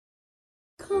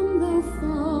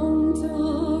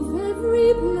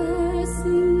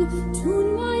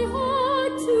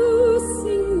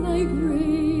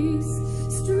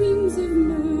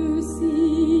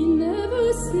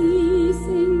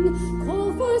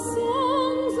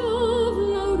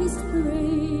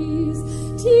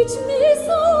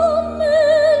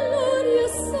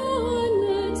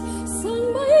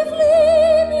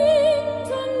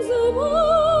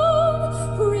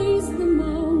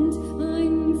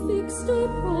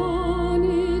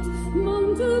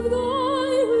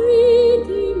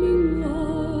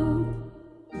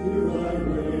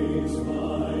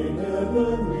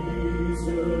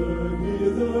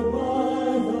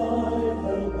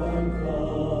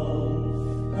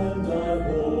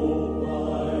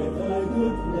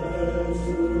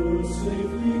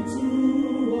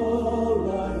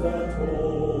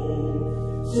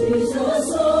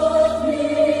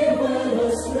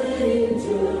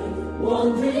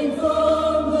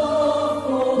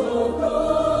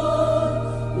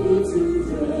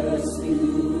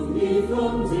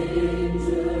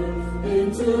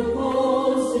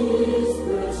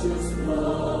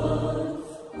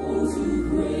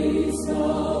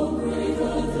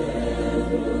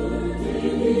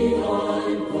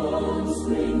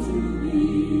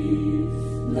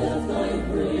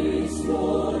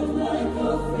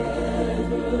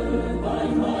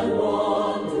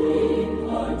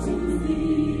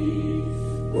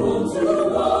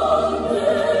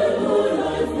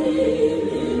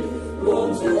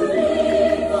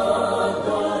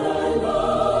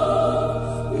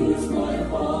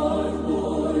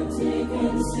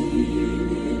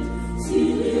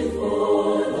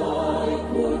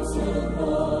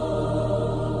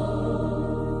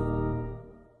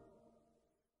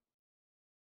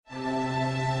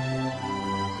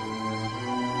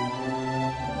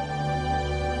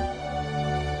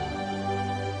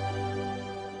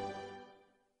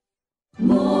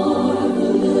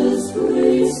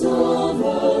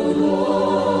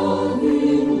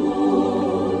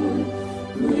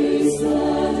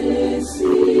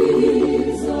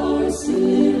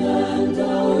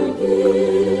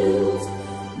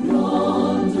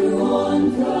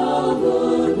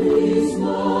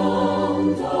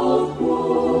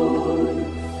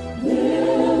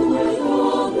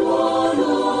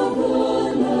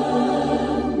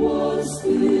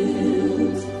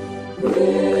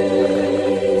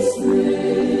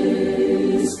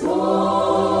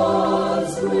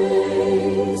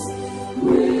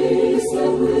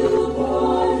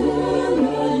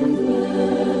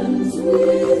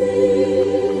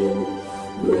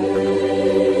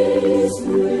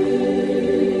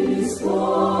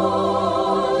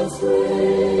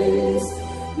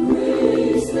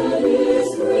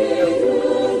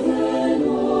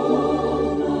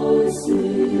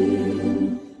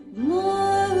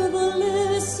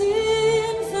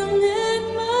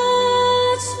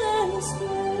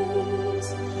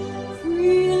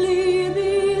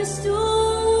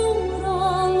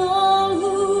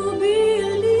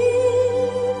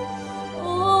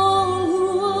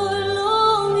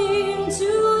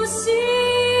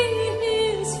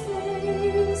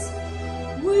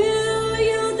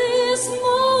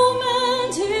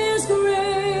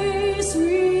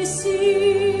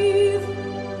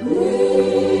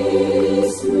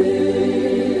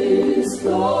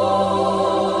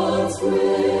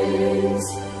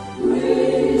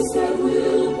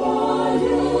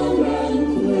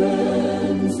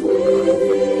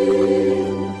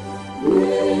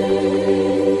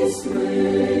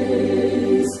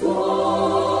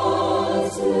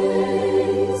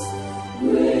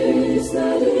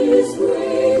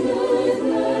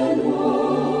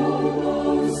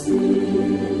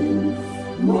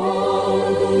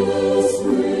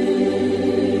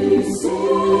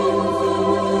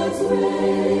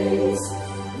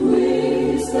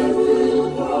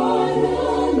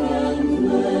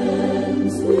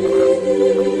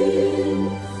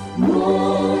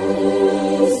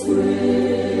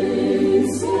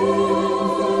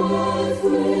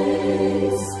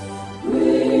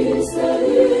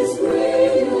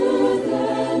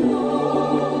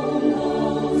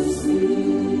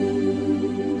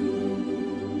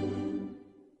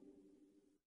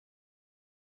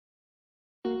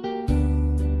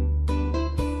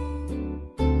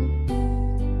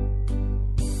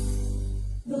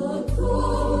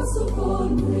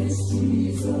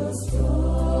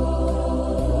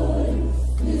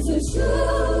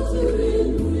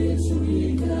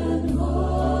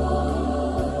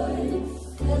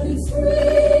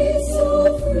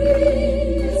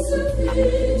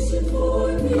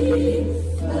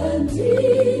And deep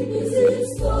is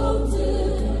its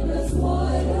fountain, as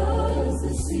wide as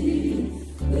the sea.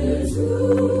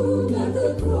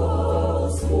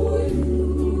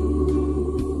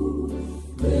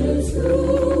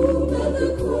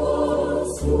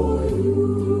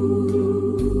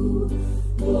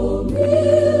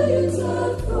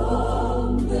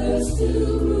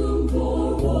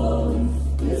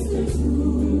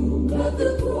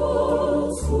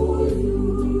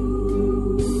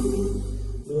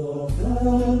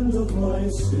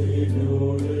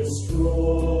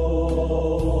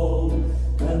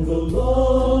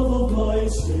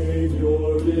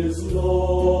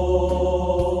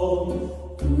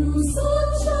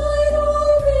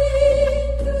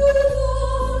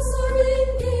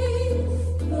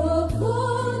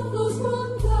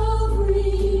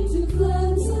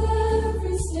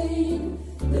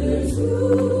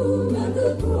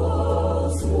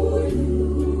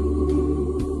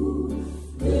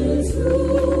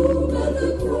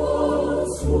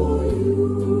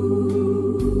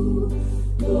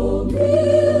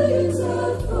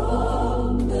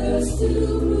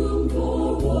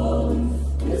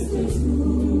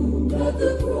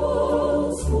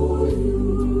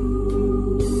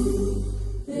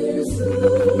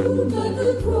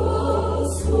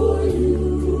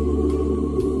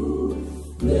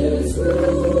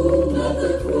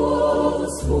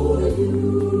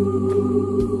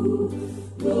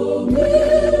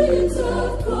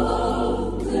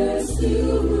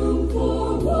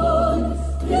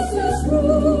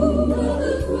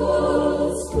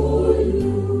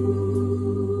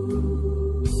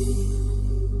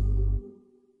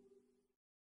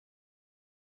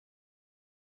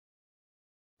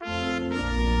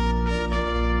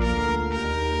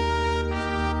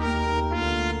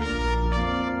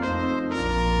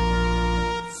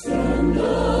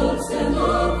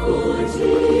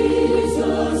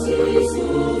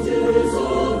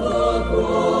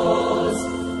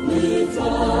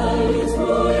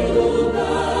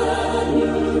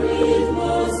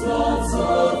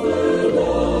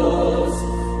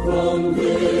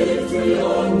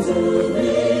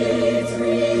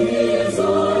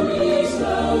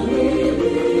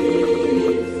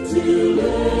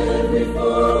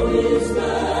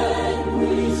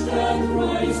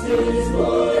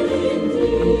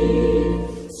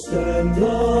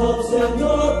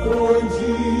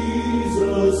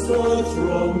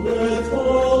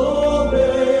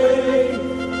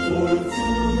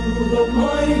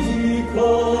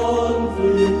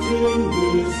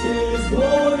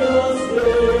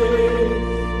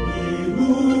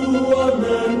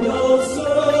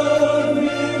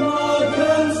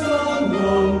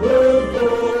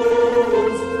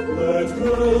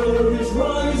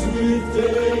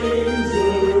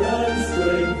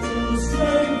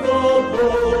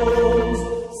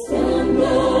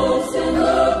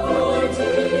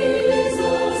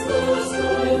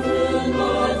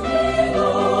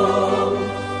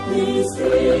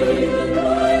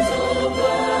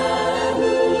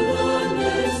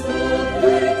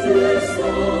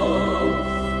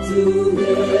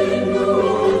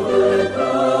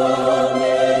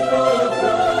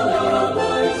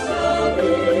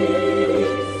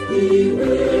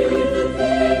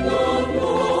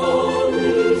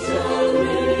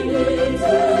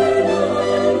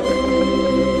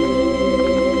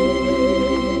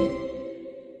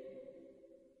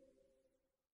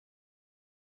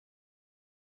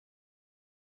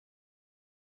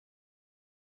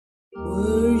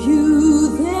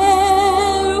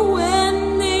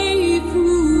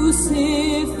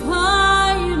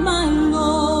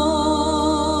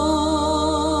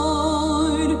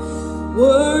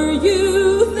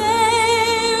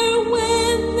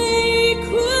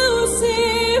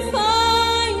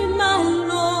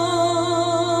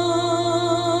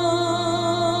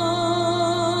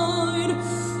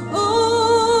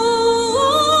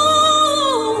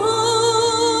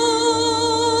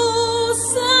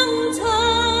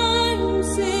 Sometimes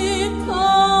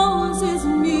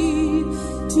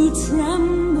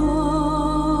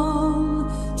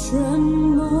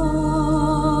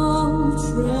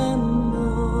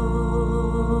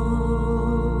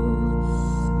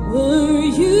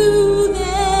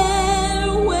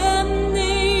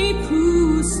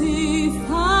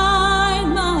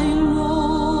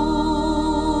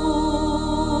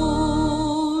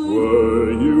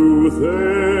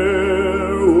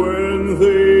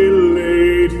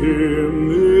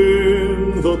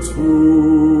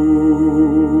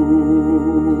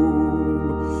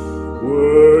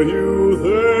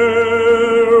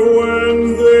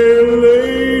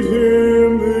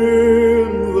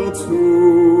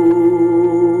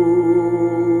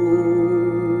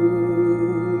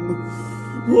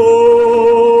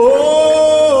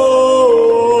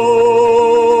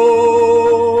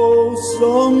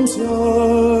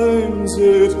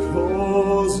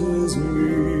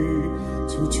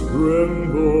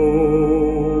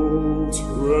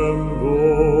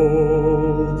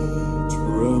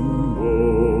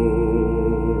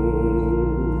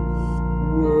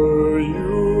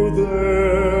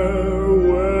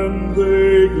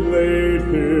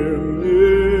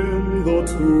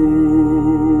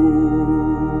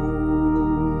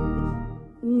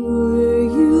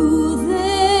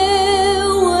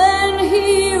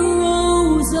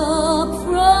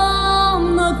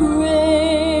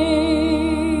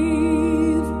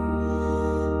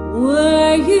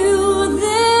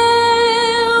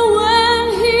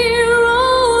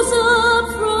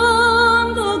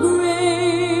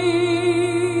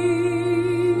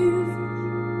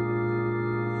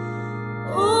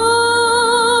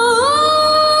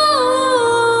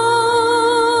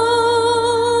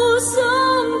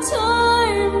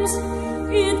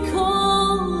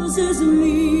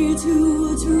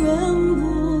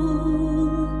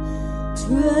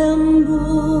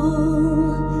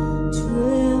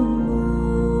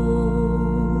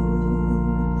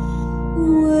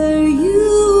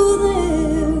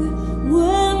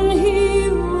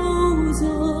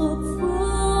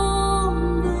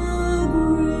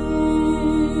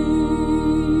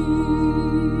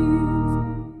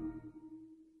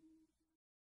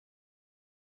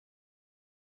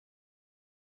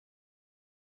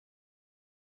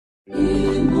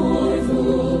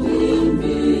Immortal,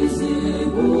 invisible,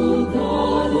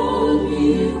 God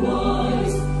only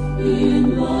wise,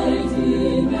 in light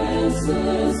inaccessible,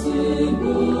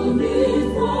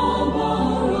 hid from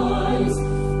our eyes,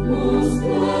 most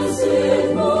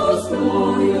blessed, most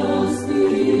glorious, the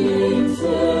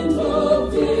Ancient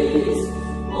of Days,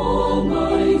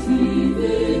 Almighty,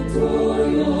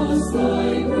 victorious,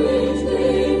 thy great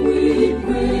name we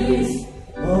praise.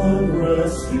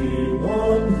 Unresting,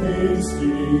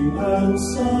 unhasting, and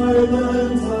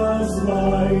silent as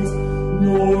light,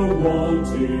 nor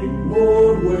wanting, nor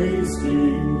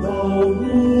wasting, thou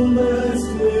rulest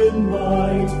in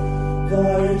might.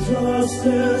 Thy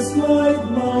justice like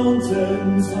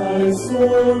mountains, high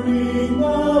soaring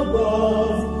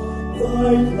above,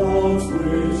 thy clouds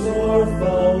which are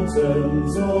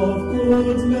fountains of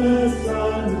goodness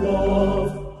and love.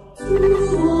 To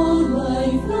all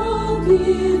life thou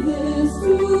givest,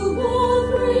 to both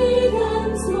great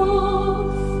and small.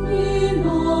 In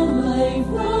all life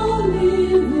thou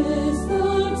livest, the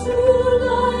true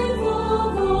life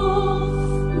of all.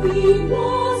 We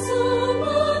blossom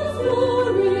and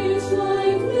flourish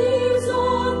like leaves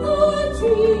on the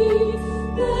tree,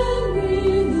 then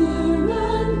wither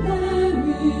and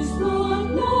perish, but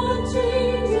not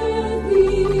changeth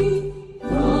thee.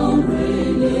 Thou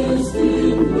reignest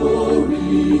in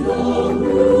glory, thou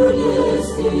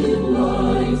rulest in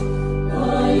light,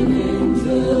 thine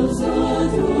angels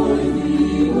adore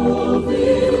thee, all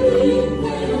veiling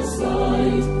their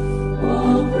sight.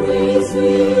 All praise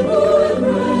we would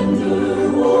render,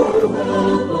 oh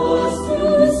help us to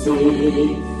see,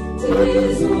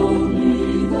 'tis only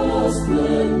the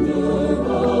splendor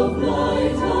of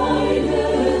light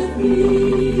hideth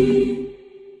thee.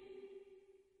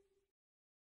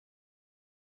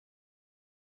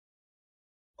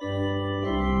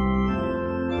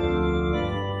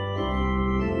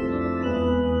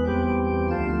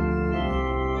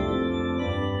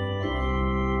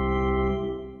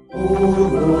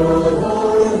 Over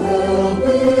our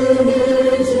helping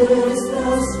ages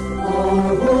past, our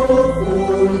hope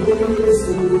for years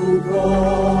to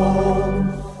come,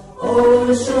 our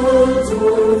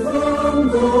shelter from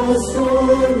the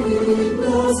stormy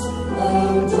blast,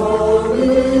 and our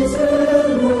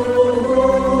eternal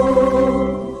home.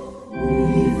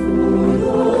 Before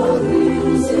the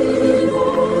hills in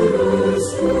order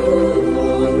stood,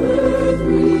 on earth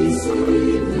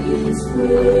received its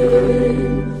grain.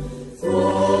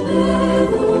 From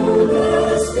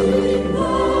everlasting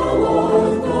thou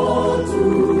art God, to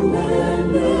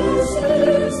endless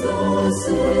is the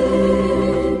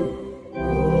same. A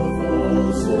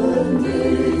thousand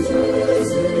ages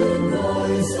in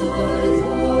thy sight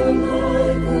are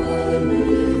like an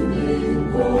evening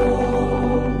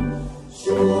dawn.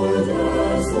 Short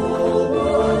as the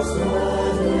watch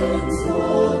that ends the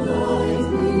night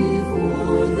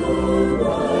before the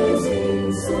rising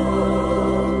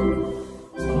sun.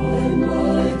 Time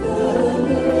like an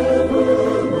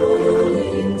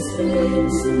ever-burning stream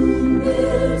soon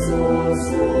bears us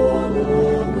all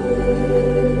away.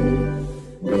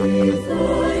 With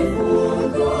thy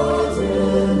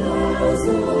forgotten as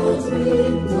a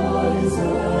dream dies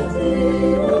at the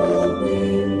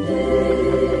opening day.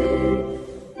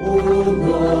 O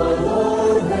God,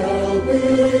 our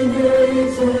helping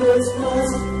ages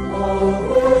past, our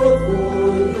hope for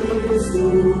years to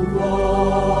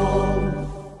come.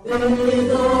 May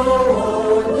thou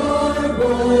our life,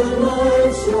 but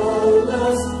life shall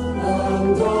last,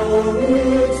 and our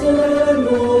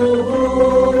eternal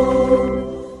home,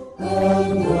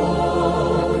 and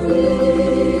our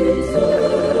eternal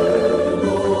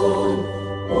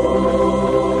home.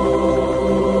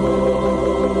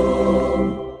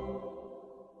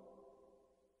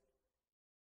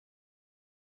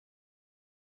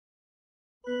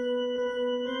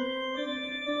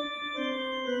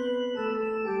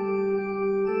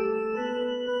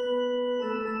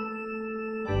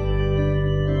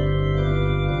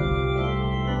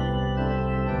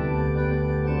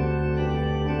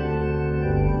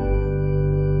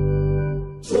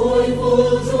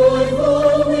 Joyful,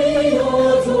 joyful, we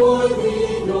adore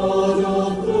thee, God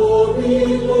of glory,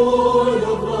 Lord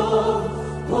of love.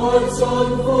 Hearts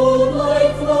unfold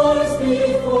like flowers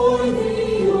before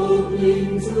thee,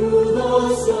 opening to the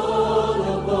sun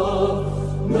above.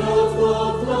 Melt the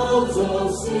clouds of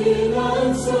sin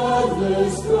and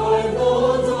sadness, drive the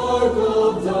dark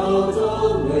of doubt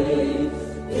away.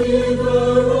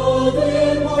 Giver of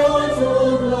immortal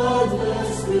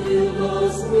gladness, fill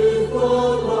us with the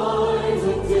light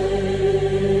of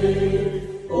day.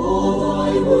 All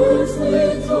thy works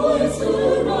with joy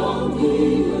surround the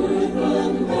earth,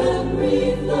 and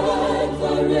reflect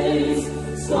the rays.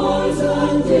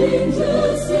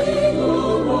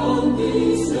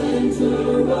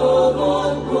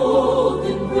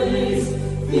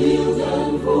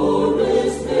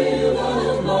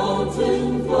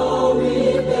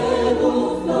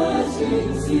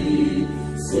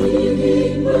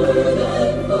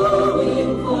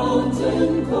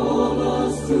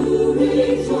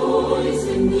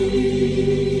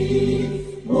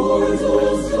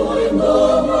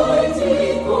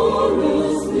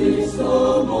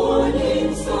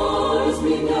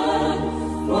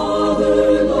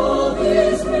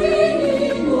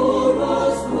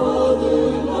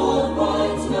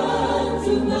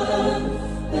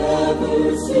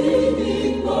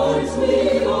 singing march we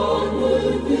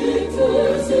onward,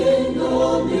 victors in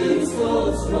the midst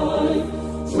of strife.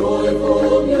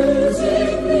 Joyful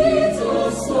music leads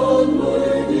us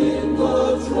onward in the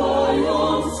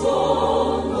triumph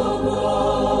song of life.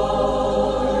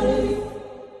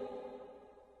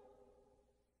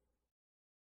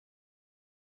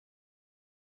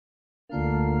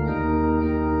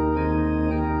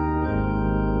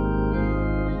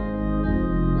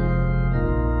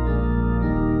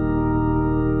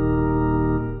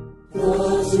 The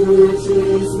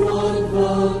Church's one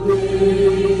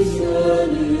foundation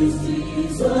is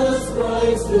Jesus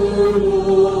Christ the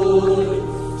Lord.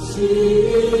 She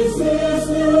is His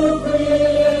new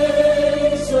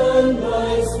creation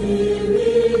by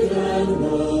Spirit and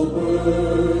the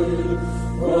Word.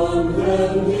 From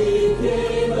them He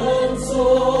came and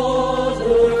sought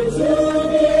her to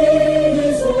be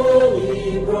His holy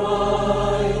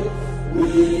bride.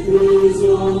 With His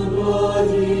own blood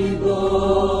He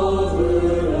bought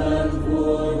her, and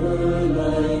for her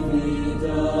life He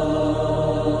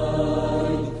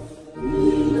died.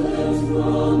 Elect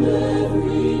from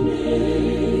every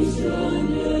nation,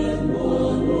 yet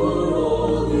one o'er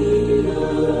all the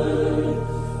earth,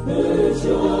 the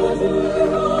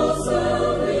charter of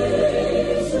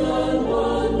salvation,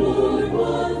 one Lord,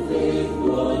 one faith,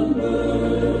 one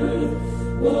birth,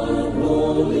 one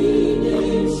holy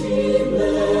name she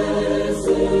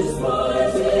blesses,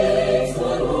 partakes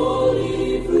the holy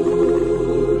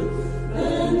food,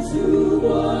 and to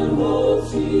one hope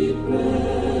she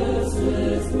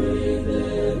presses with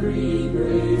every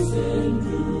grace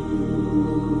endued.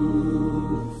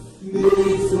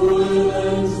 Makes toil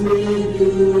and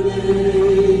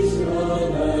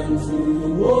tribulation and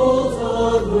tumult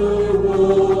of her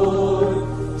war,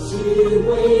 she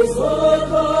waits for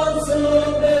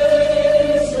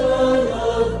consummation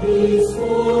of peace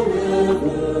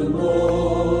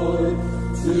forevermore.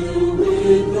 Till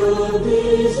with the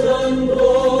vision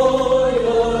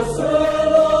glorious her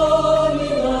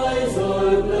longing eyes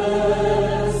are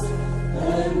blessed,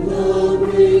 and the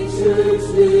great church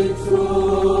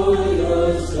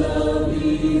victorious shall be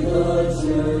the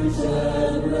church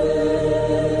at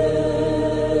rest.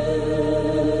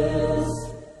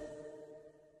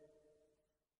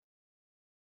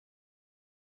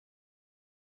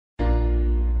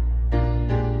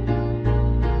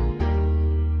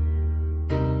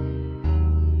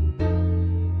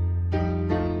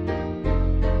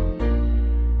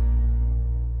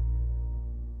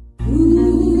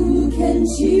 Who can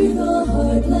cheer the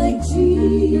heart like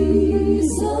Jesus?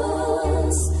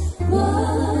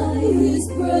 By His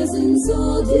presence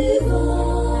all divine,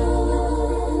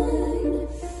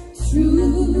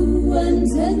 true and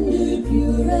tender,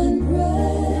 pure and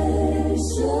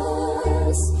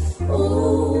precious.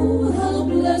 Oh, how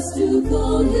blessed to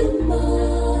call Him mine.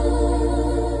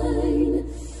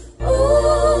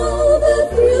 All that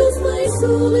thrills my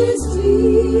soul is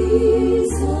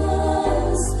Jesus.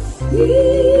 He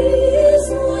is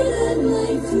more than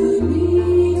life to me,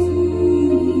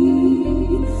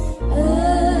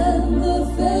 and the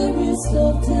fairest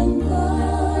of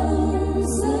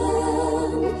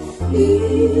 10,000.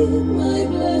 In my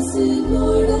blessed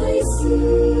Lord I see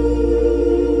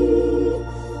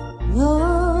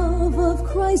love of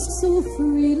Christ so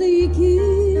freely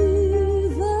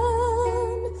given,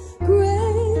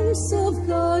 grace of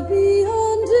God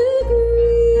beyond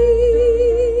degree,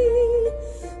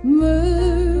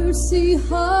 mercy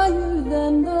higher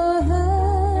than the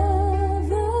heaven,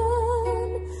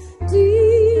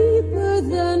 deeper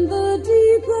than the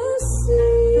deepest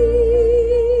sea.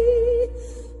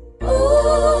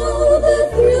 All that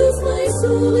thrills my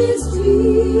soul is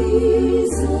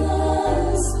Jesus.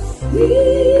 He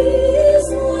is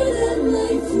more than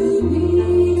life to me,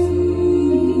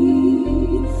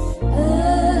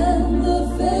 and the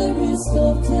fairest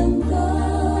of 10,000.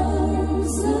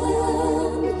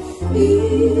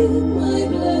 In my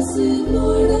blessed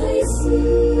Lord I see,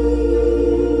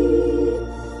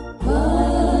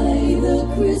 by the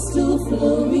crystal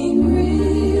flowing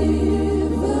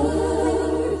river,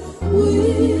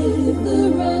 with the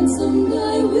ransomed I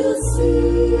will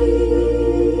sing,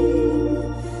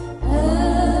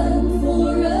 and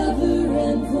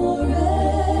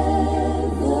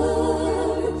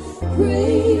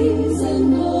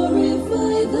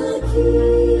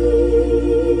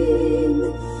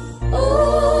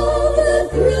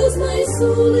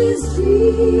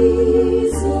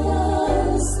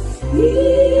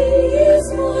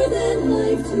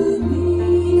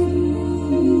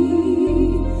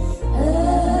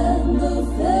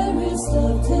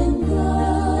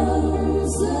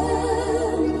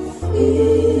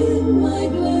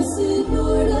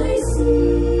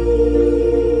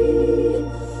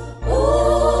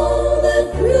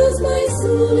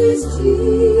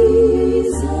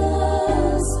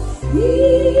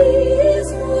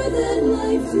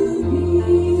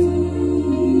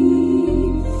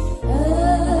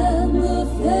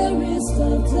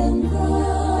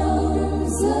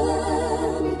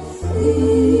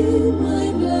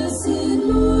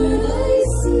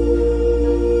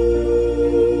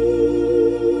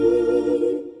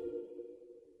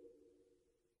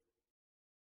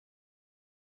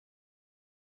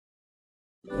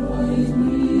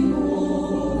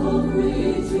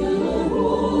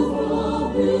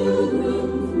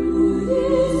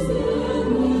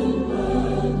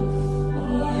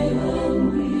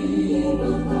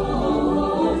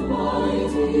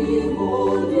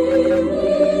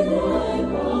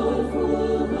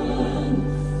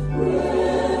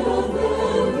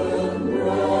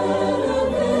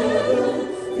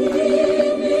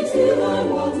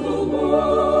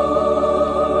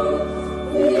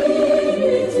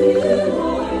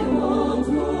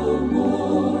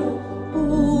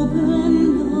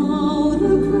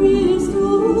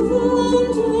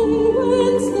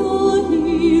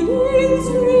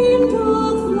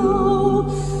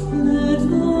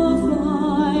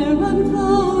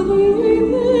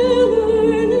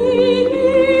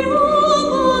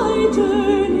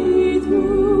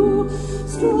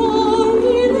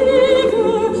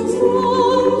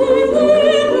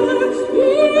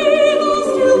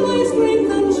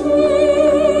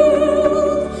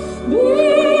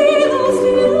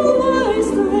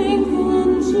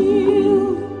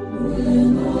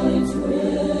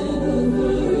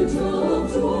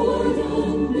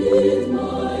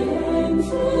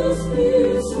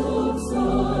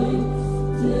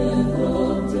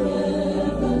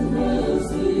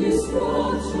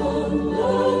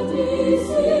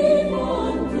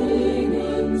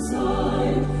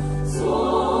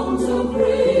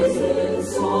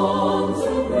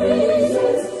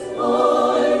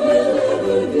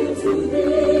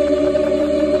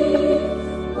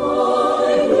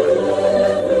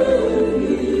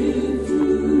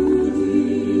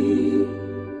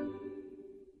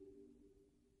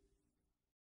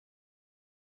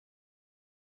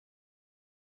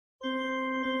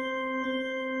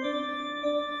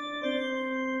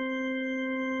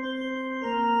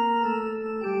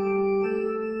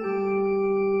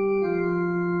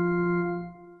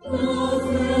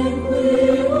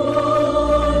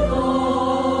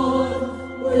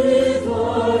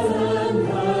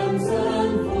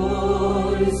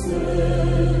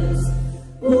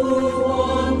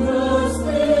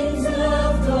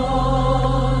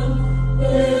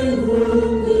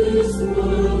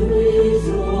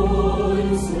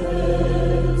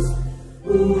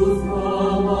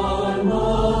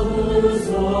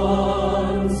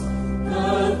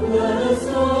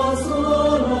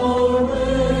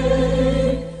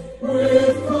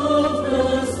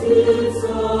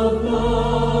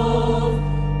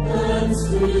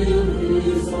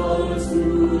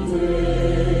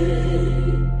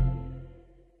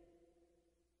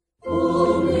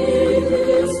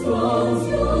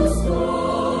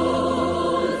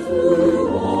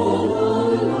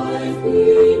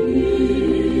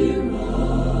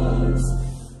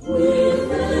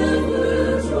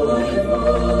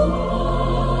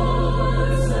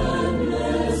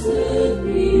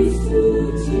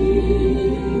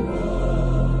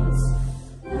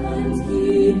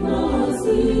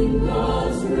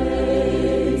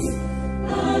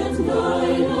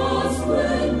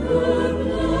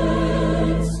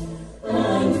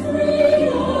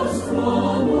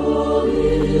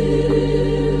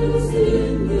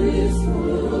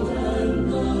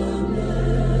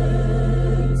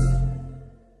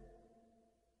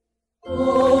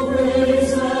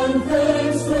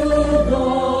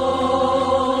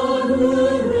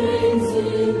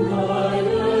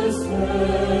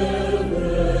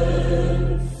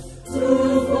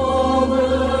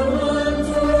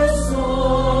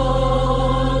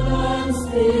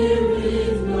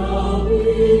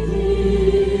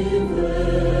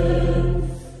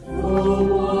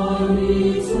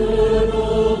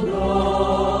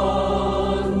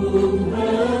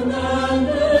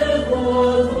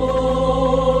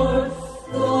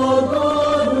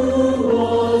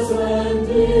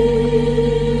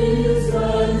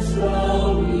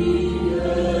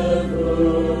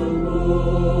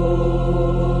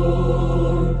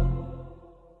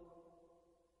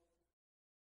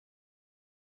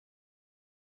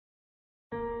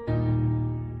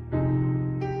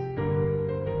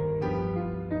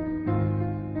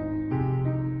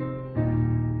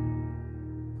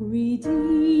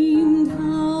Redeemed,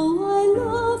 how I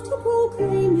love to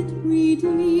proclaim it,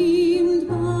 redeemed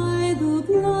by the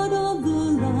blood of the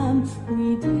Lamb,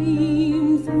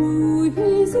 redeemed through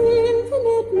His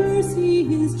infinite mercy,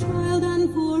 His child,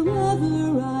 and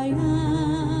forever I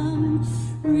am.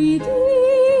 Redeemed,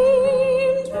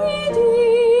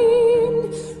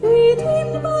 redeemed,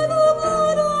 redeemed by the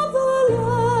blood of the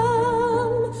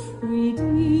Lamb,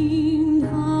 redeemed,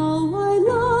 how I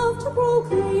love to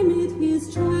proclaim it,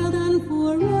 His child, and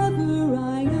forever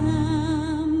I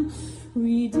am.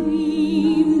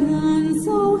 Redeemed and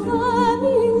so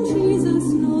happy in Jesus,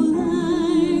 no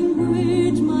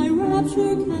language my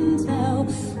rapture can tell.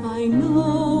 I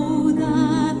know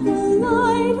that the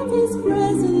light of His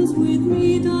presence with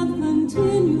me doth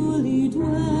continually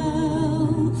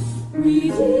dwell.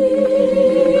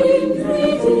 Redeemed,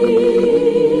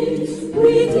 redeemed,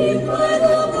 redeemed by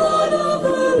the blood of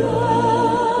the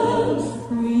Lamb,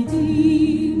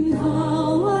 redeemed,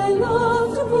 how I love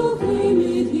to proclaim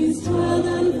it, His child,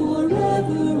 and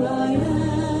forever I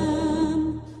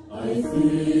am. I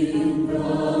think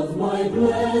of my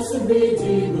blessed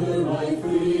Redeemer, I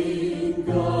think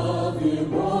of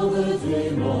Him all the day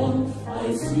long.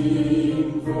 I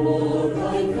sing, for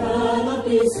I cannot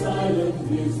be silent,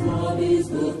 His love is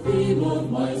the theme of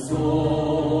my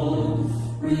song.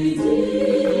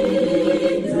 Redeemed,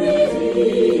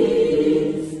 redeemed,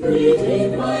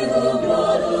 redeemed by the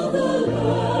blood of the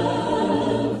Lamb.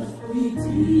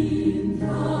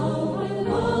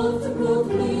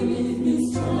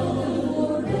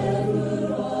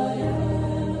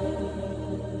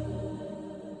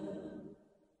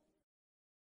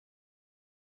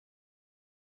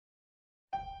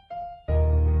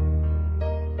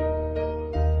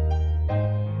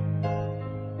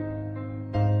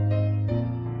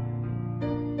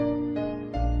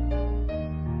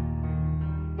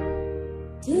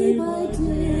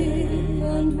 day,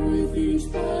 and with each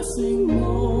passing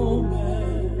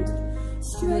moment,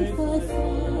 strength I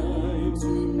find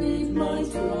to meet my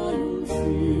trials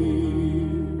here.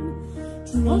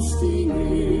 Trusting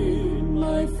in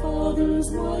my Father's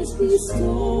wise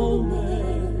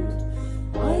bestowment,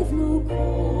 I've no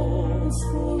cause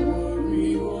for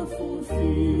worry or for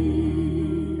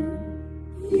fear.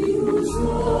 He whose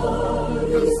heart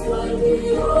is like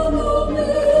beyond all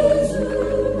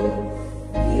measure,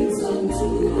 gives unto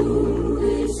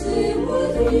each day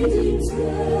what he deems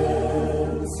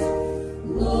best.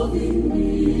 Loving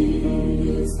me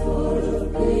is part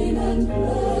of pain and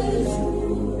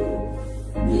pleasure,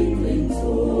 mingling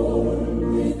joy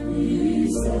with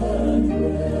peace and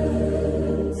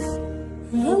rest.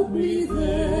 Help me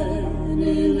then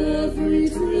in every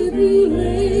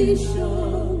tribulation,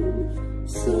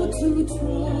 so to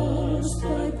trust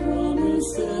thy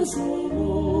promises, O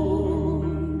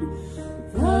Lord,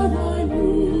 that I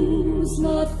lose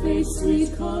not faith's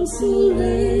sweet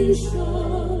consolation,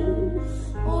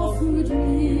 offered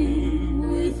me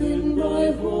within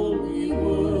thy holy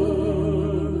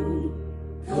word.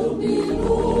 Help me,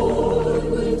 Lord,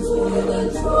 when toil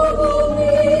and trouble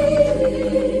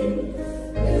meeting,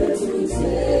 ere to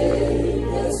take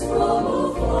as from a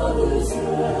Father's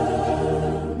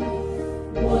hand,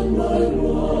 one by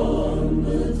one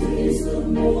the days, the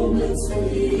moments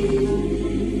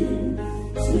fleeting,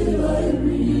 till I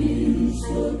reach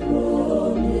the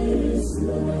promised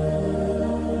land.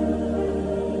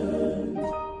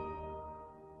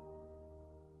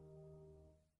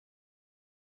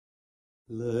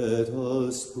 Let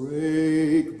us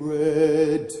break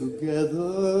bread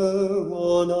together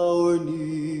on our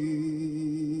knees.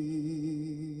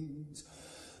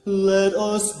 Let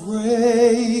us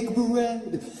break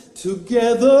bread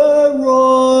together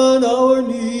on our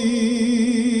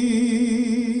knees.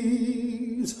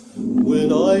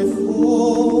 When I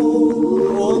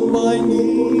fall on my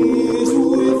knees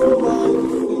with my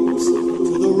face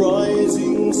to the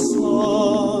rising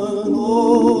sun,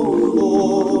 oh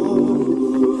Lord,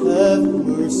 have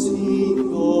mercy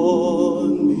on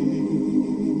me.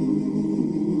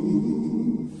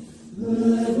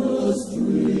 Let us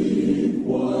drink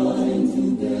wine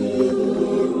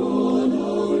together on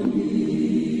our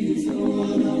knees,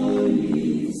 on our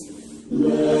knees.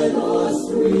 Let us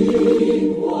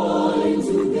drink wine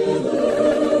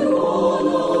together on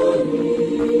our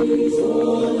knees,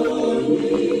 on our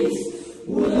knees.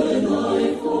 When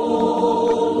I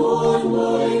fall on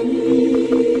my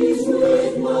knees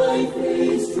with my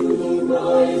face to the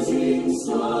rising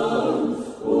sun,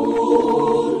 oh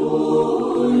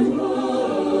Lord,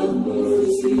 have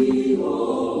mercy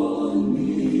on me,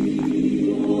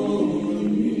 on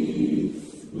me.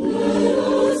 Let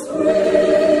us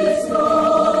praise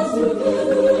God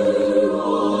together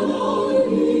on our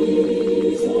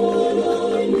knees, on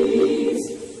our knees.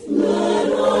 Let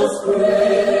us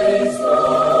praise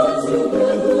God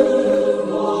together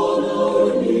on our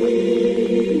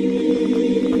knees.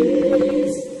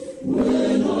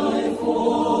 When I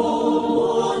fall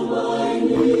on my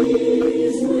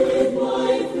knees with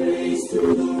my face to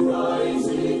the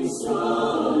rising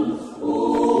sun, oh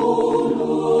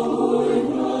Lord,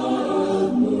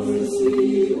 have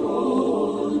mercy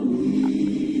on me,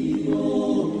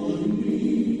 on me.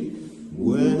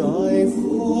 When I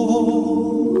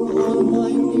fall on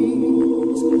my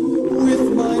knees with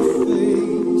my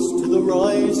face to the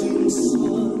rising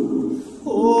sun,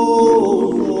 oh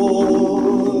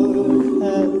Lord,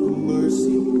 have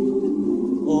mercy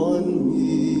on me.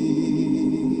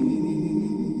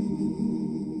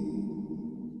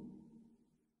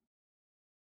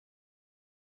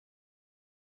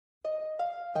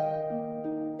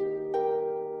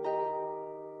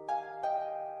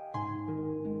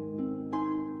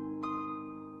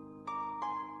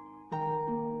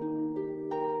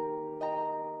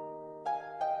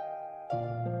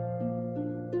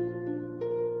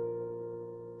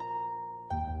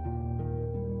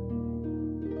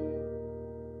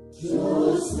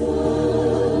 Just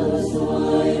as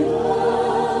I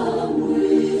am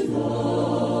without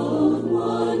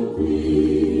one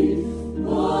plea,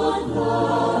 but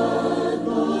that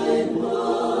thy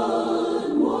blood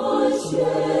was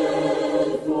shed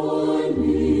for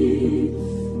me,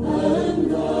 and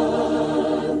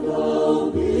that thou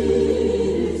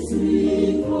bidst me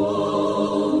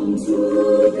come to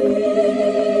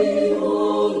thee, O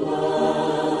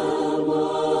Lamb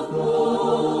of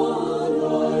God,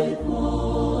 I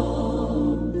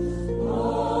come.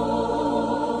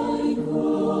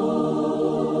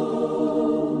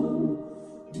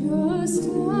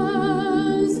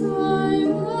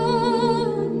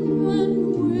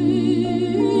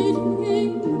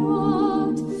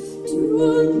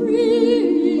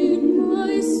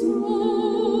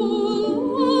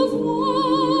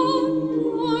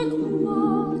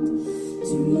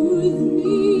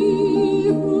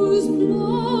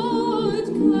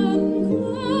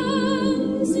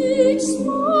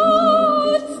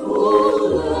 smart, O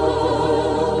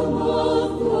Lamb of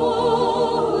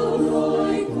God,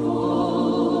 I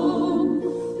come,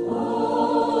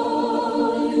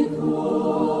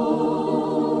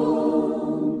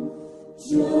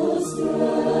 just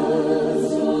as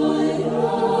I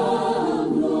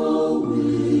am, thou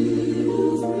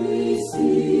wilt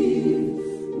receive,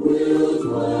 wilt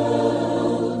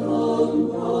welcome,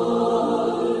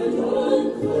 pardon,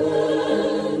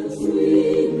 cleanse,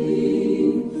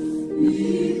 redeem,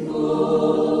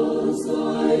 because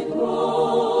thy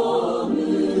promise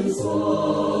I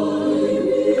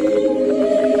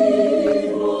believe,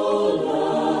 O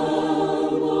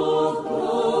Lamb of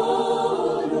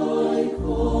God, I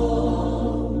come,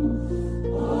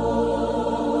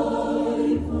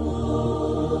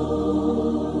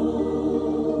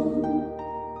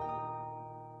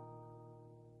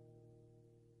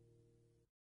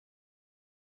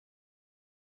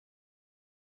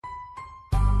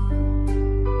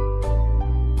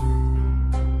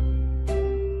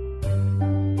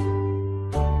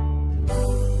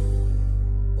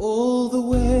 All the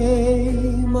way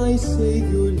my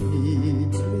Savior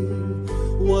leads me,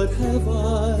 what have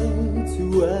I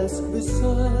to ask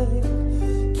beside?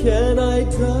 Can I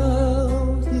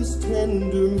doubt His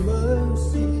tender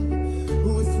mercy,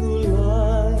 who through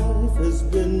life has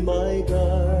been my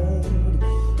guide?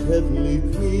 Heavenly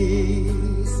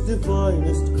peace,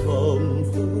 divinest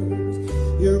comfort,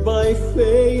 here by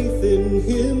faith in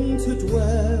Him to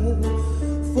dwell.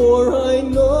 For I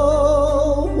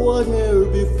know whate'er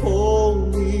befall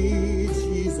me,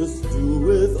 Jesus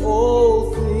doeth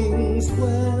all things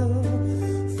well.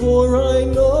 For I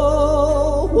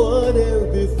know whate'er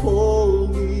befall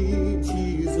me,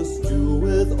 Jesus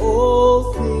doeth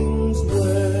all things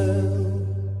well.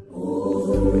 all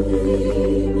the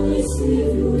way my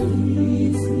Savior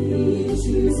leads me,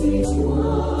 choose each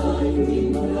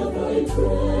winding path I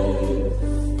tread.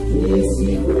 Gives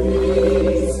me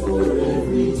grace for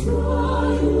every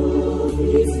trial,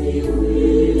 feeds me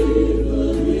with the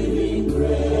living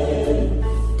bread.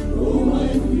 Though my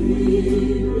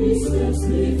weary steps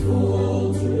may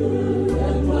falter,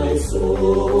 and my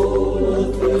soul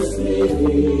athirst may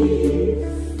be,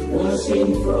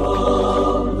 gushing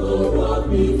from the rock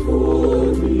before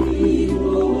me,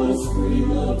 flow a spring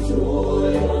of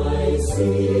joy I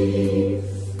see.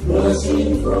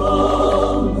 Gushing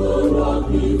from the rock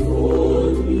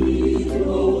before me,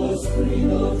 flow a spring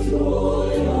of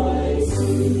joy I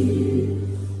see.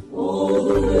 All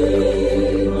the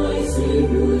way my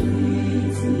Savior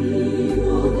leads me,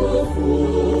 oh, the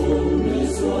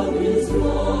fullness of His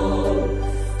love,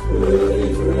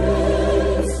 perfect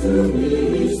rest to me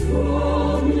His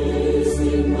promise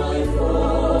in my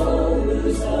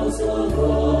Father's house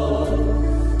above.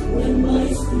 When my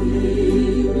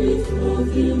spirit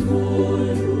clothed in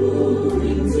mortal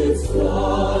wings its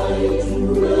flight to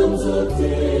realms of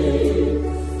day,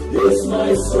 this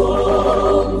my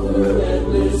song for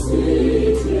endless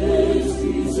ages,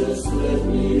 Jesus led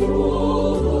me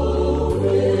all the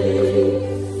way.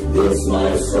 This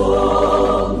my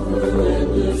song for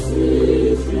endless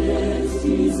ages,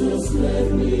 Jesus led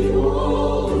me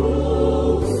all the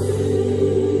way.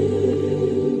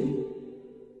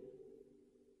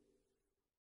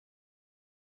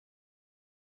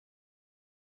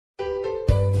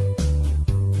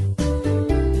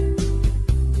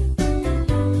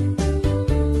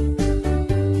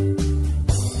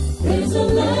 There's a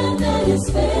land that is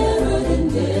fairer than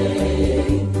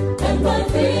day, and by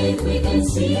faith we can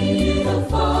see it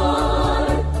afar.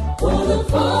 For the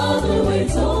Father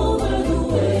waits over the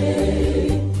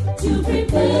way to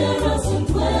prepare us a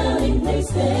dwelling place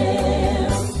there.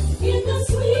 In the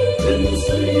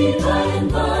sweet by and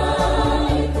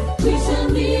by, we shall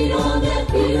meet on that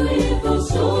beautiful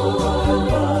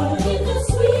shore. In the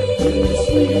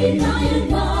sweet by and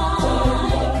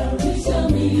by, we shall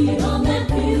meet on that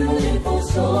beautiful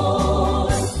shore.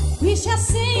 We shall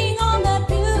sing on that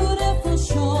beautiful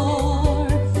shore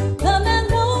the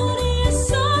melodious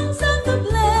songs of the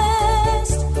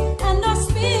blessed, and our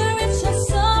spirits shall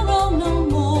sorrow no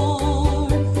more,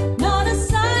 not a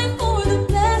sign for the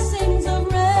blessings of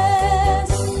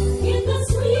rest. In the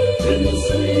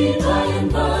sweet by and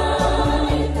by,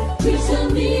 we shall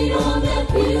meet on that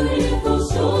beautiful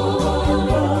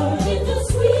shore. In the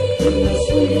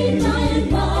sweet by and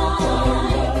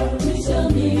by, we shall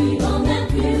meet on that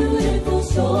beautiful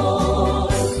shore.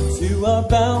 To our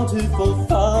bountiful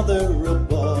Father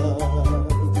above,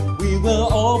 we will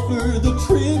offer the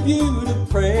tribute of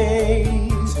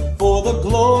praise for the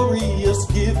glorious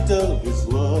gift of His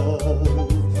love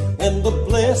and the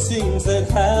blessings that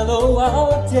hallow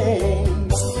our days.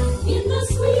 In the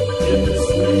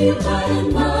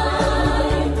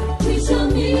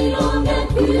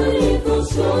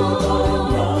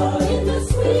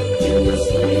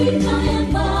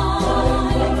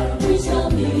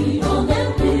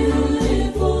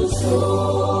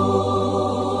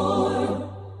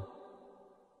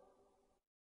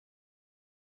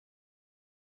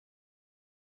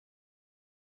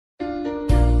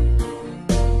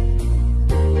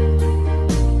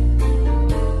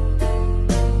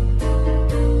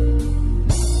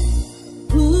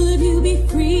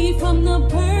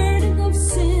burden of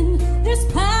sin. There's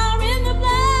power in the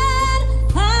blood,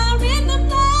 power in the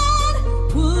blood.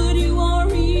 Good you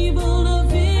or evil, a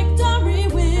victory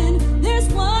win. There's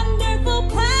wonderful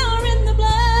power in the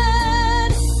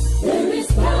blood. There is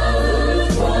power,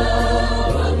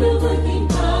 power, wonder-working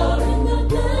power in the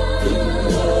blood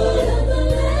of the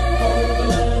Lamb.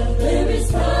 There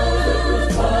is power,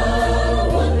 power,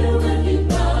 wonder-working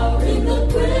power in the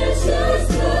precious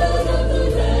blood of the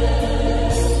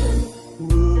Lamb.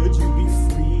 Would you be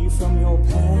free from your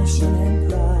passion and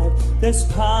pride? There's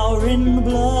power in the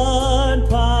blood,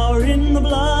 power in the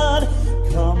blood.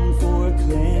 Come for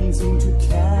cleansing to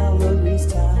Calvary's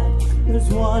tide. There's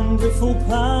wonderful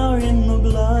power in the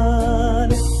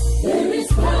blood. There is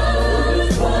power,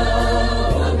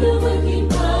 power, wonder-working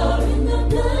power in the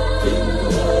blood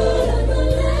of the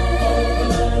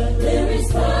Lamb. There is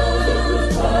power,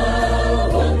 power,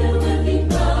 wonder-working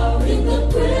power in the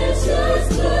precious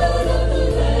blood of the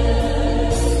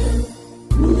Lamb.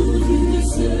 Would you do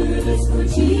service for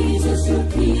Jesus your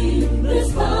King?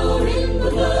 There's power in the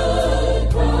blood,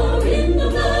 power in the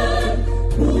blood.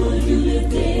 Would you live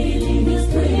daily His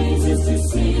praises to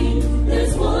sing?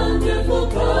 There's wonderful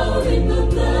power in the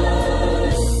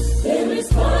blood. There is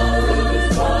power,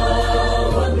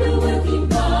 power, wonder-working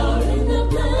power in the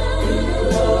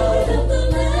blood of the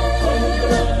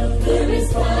Lamb. There is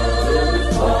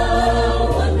power, power,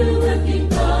 wonder-working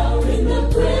power in the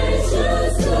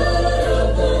precious blood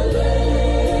of the Lamb.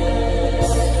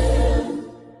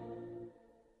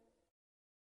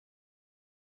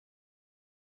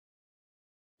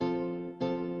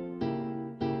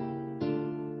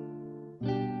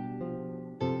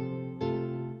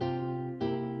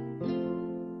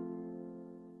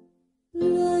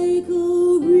 Like a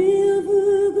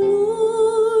river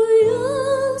glorious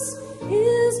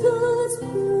is God's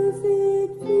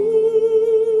perfect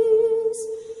peace,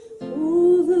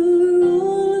 over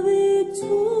all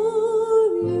victorious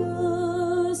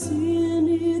in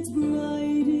its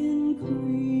bright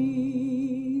increase.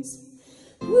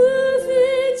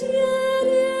 Perfect yet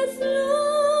it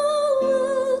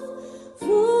floweth,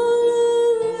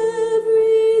 fuller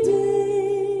every day.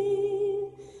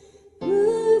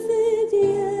 Perfect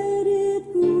yet it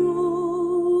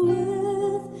groweth,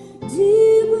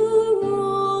 deeper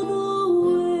all the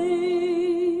way.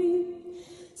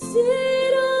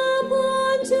 Set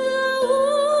upon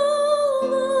Jehovah,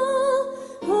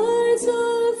 hearts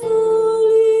are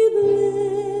fully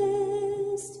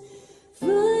blessed,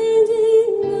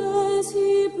 finding as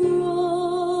He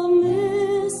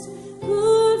promised,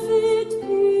 perfect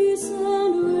peace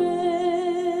and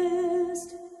rest.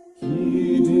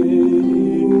 Hidden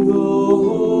in the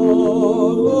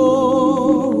hollow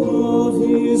of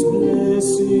His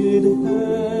blessed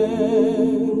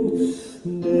hand,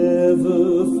 never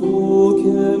foe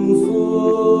can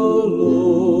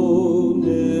follow,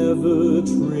 never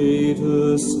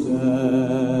traitor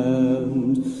stand.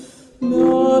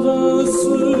 Not a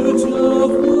surge of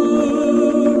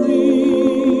worry,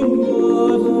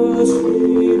 not a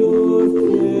shade of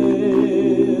care,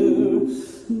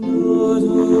 not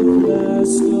a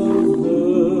blast of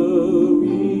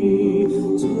hurry,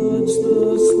 touch the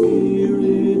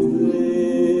Spirit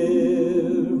there.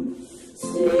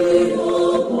 Stay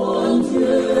upon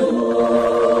Jehovah,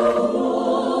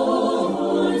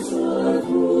 hearts are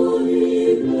fully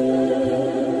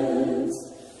blessed,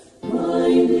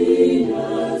 finding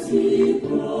as He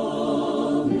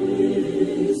promised,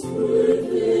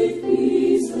 perfect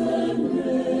peace and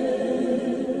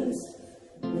rest.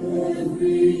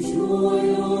 Every joy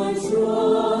or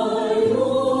triumph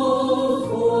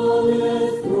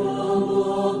falleth from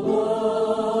above,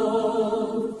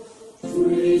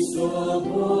 traced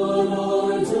upon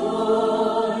our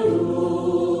dial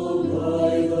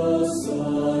by the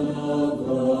Son of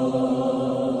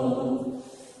love.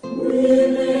 We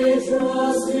may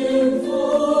trust Him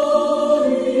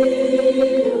fully,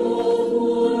 all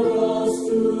for us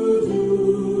to do.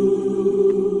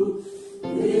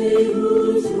 They who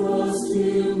trust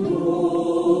Him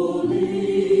wholly,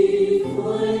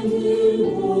 find Him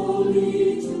wholly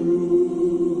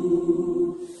true.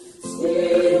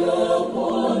 Stay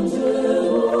upon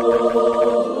Jehovah.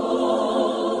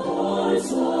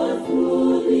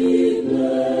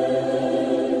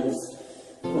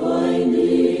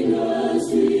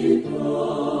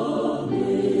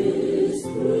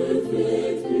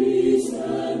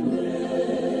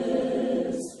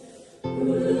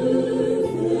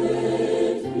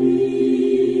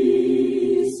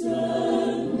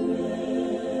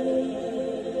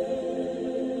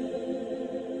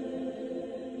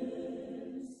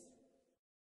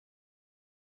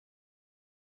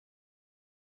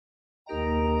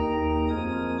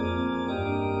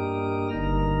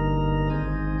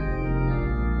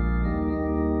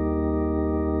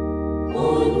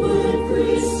 Till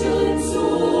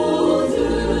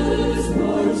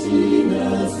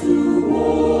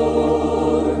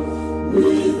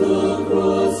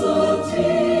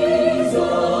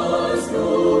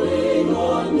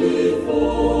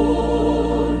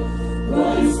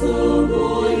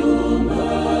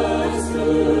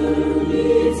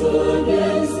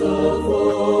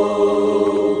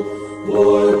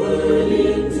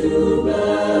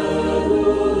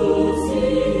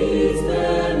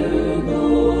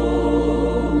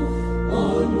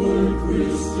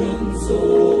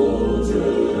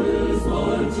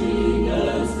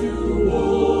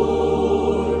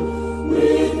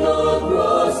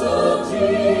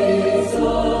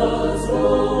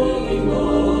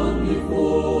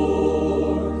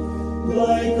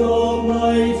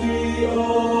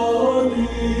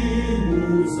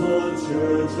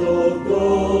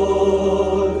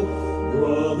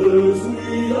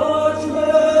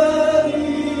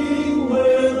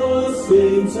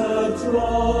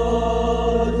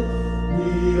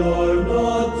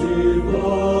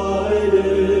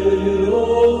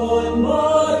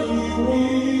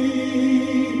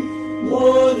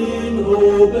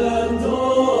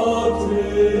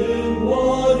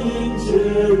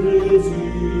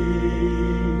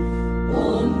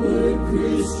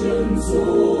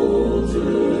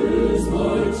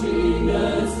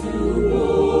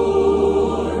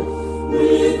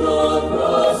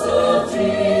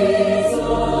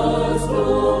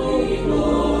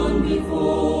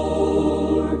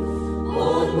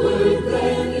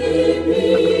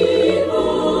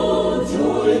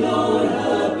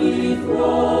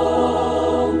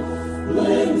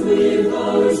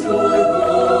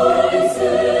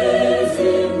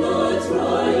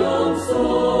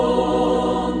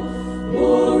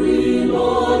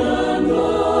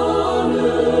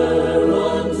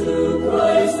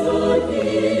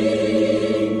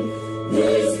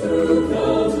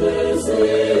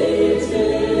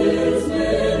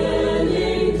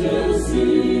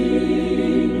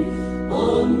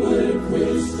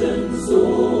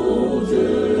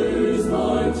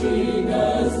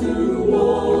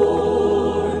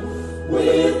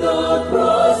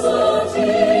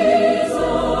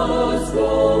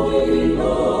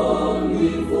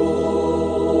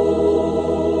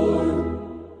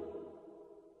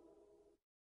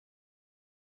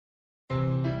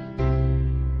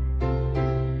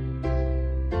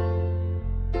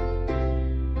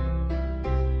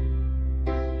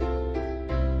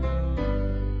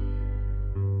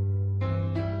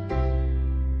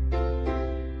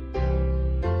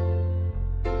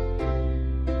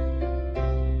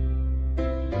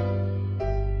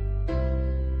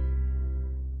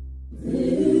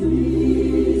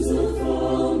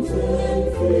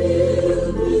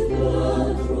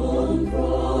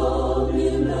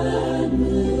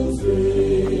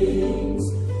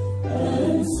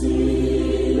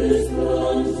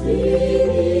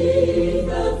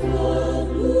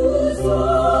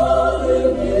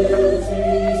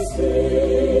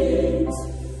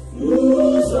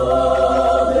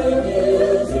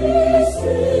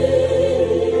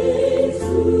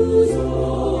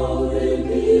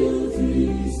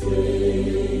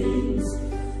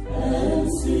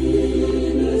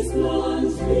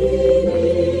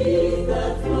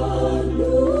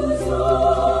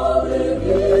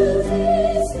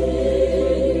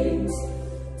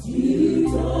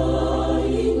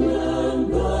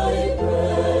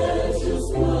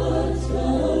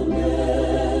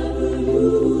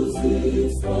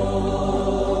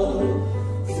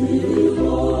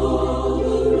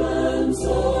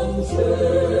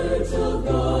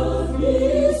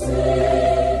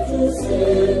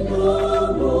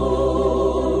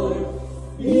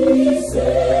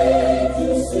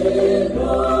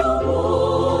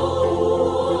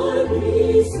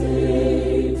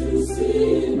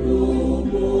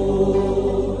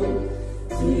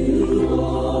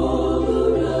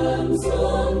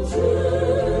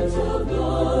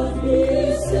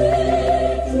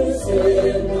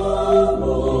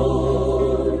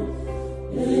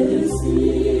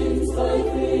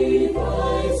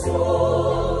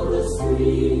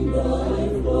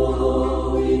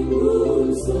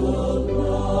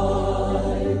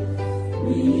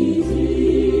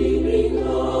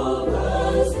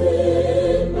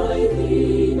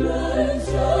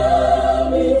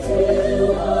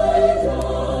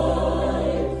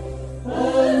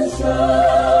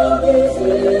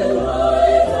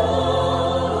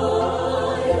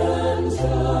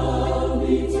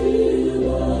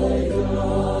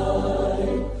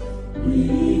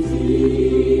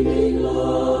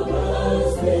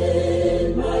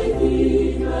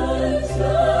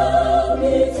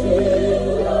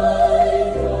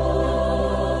I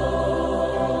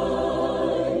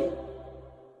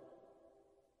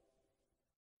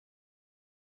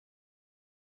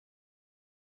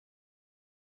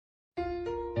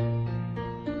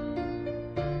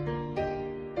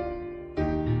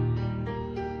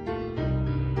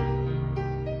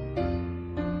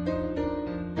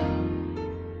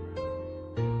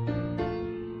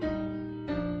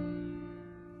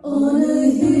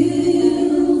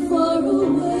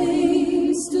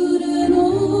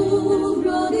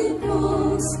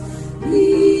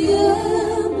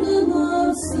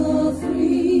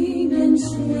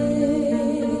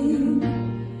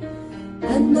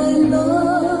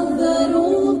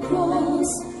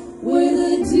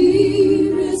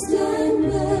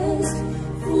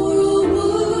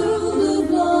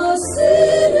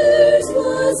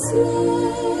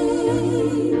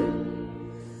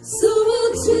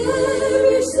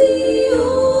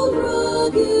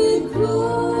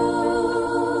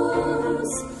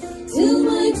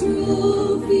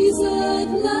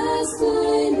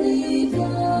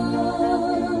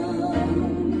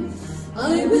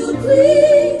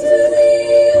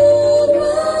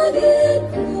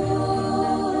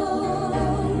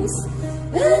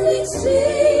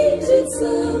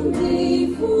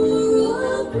for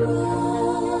a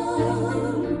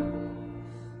crown.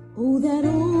 Oh, that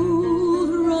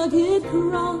old rugged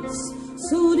cross,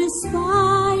 so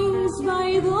despised by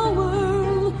the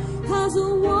world, has a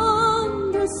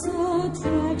wondrous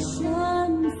attraction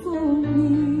for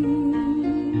me.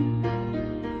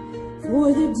 For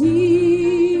the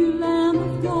dear Lamb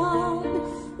of God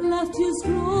left His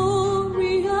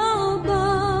glory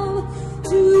above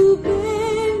to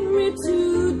bear it to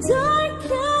dark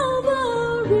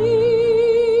Calvary.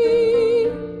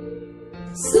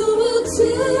 So I'll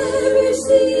cherish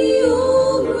the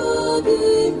old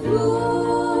rugged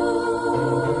cross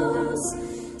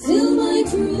till my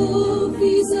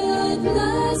trophies at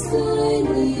last I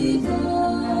lay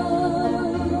down.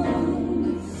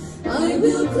 I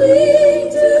will cling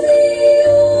to the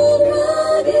old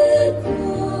rugged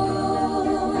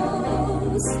cross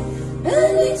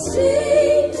and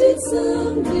exchange it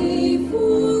someday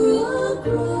for a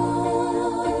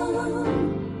crown.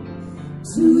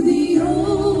 To the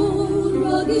old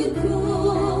rugged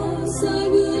cross I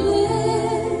will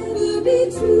ever be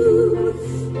true,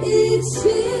 its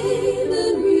shame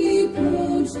and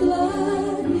reproach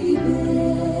gladly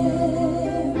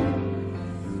bear.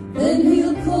 Then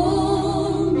He'll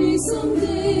call me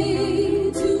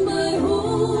someday to my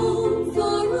home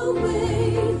far away,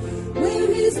 where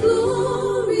His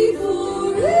glory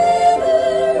forever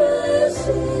I'll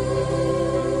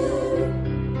share.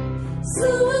 So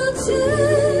I'll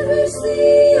cherish the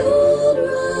old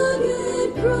rugged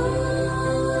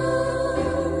cross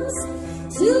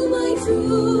till my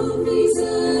trophies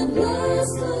at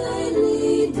last I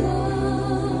lay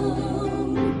down.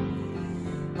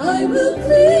 I will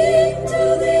cling to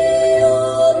the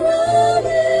old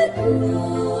rugged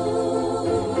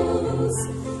cross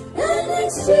and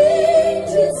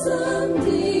exchange it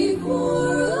someday for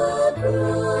a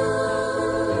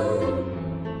crown.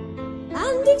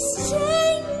 And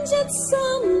exchange it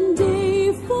someday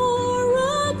for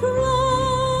a crown.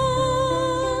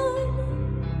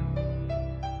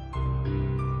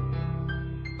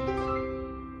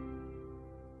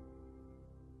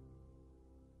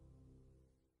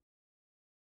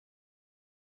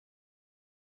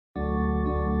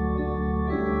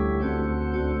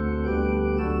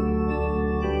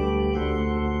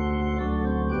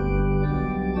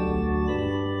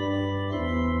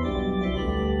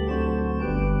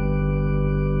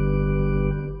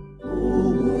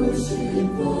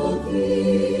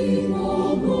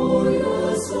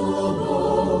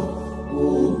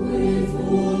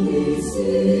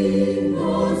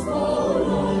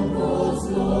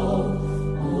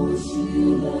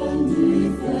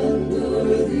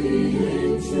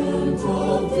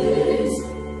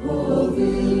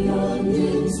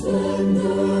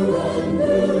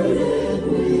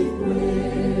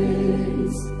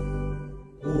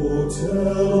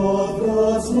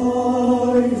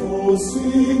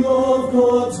 Sing of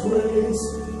God's grace,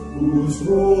 whose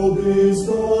robe is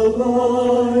the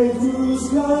light, whose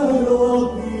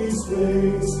canopy His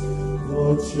face. The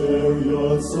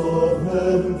chariots of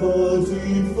heaven, the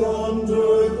deep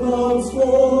thunder clouds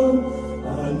form,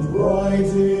 and bright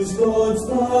is God's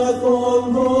path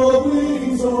on the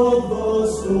wings of the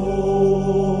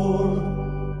storm.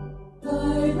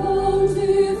 Thy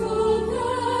bountiful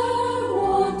care,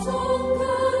 what tongue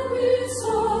can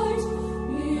recite?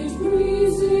 It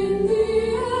breathes in the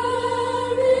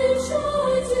air, it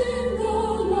shines in the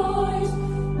light,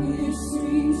 it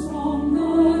sings from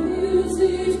the hills,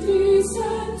 it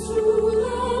descends through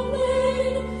the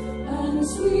plain, and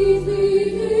sweetly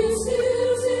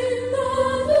distills in the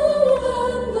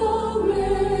lowland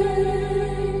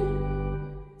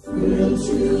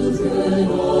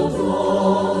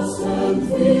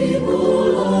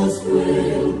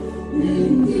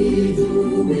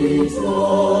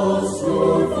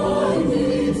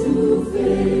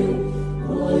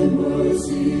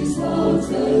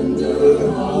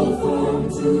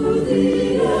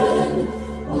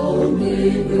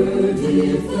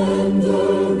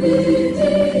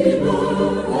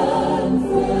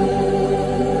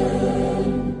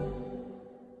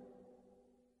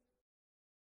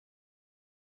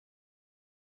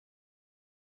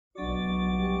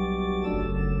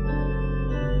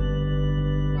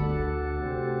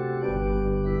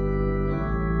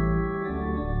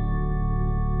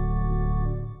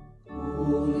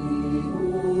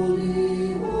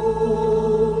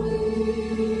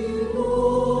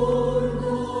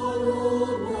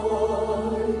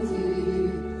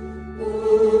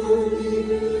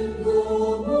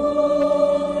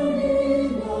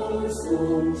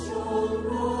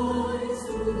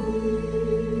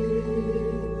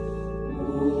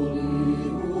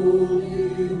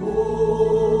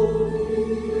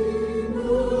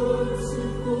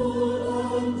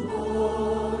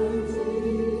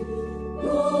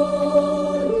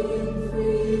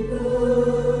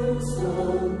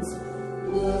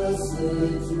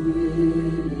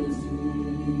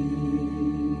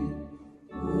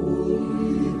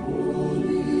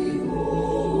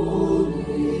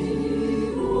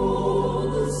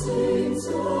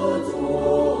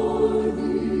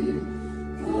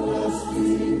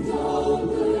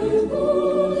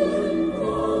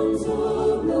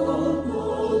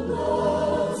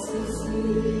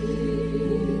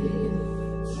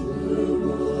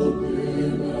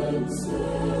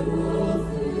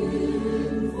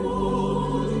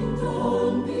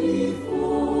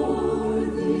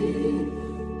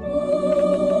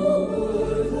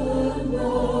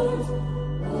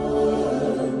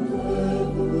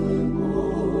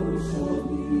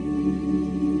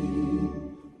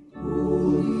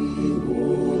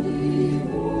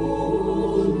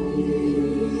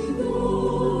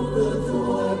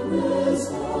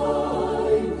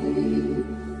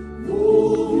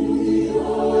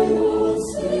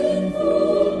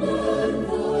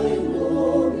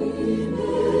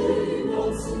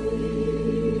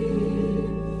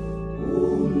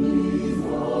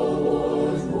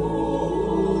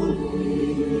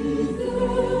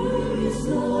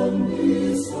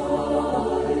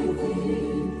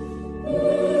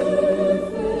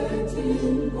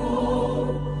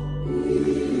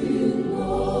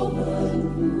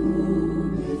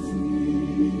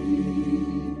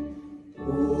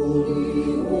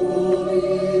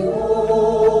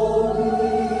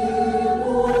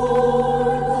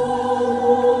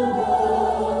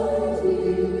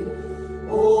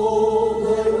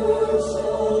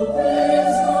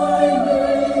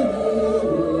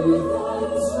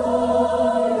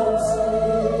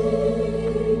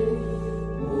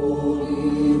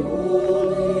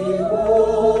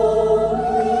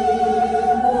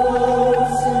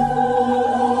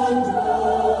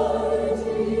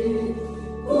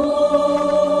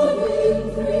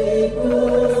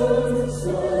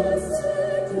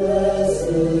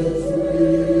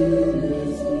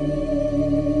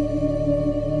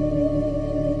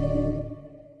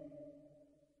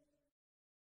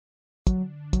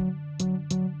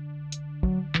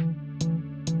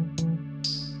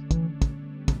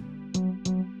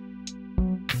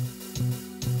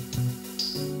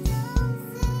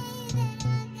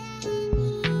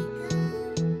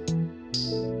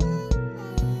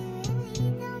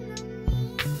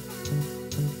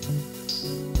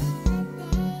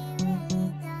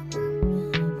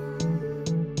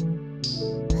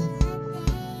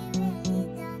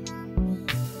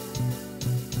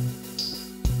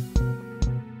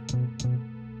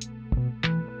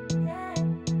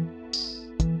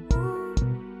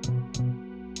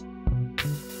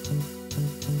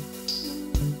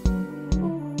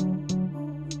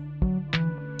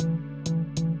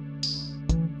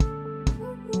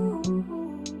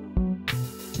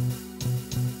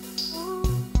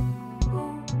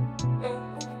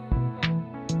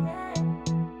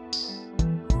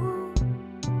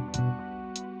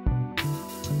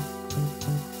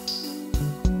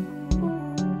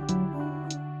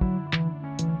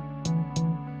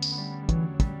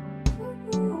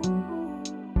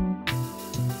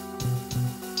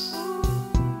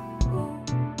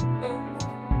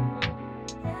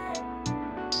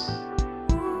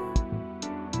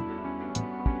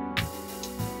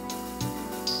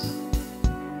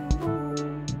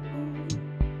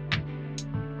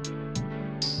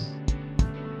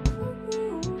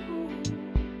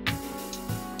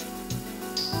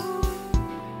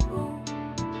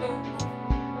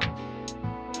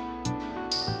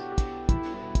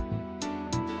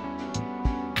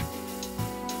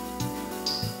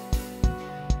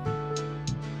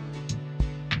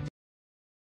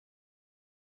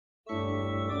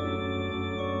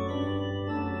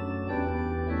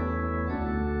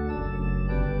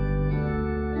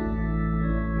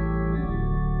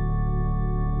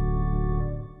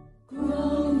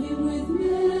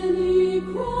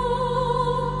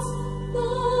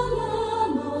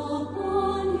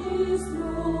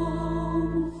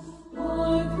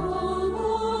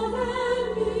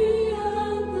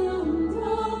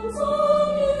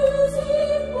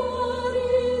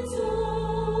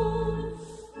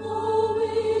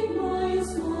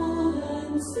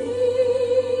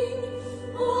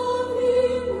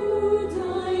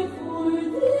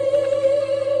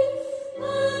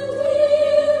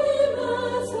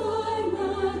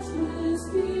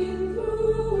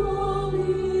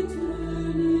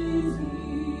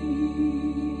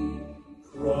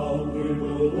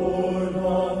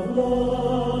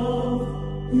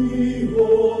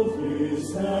behold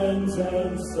his hands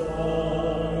and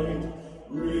side,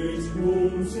 which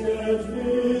wounds yet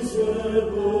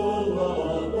visible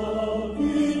above,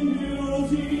 in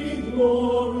beauty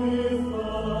glorified.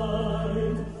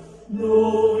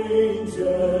 No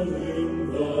angel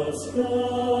in the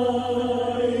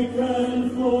sky can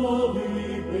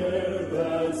fully bear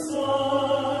that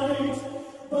sight,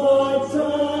 but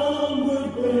downward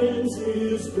bends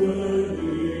his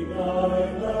burning eye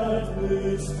at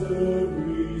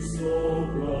mystery so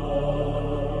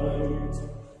bright.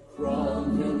 From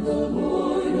him the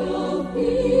Lord of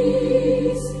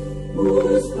peace,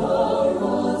 whose power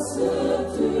all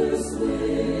scepters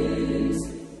sways,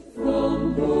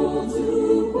 from pole to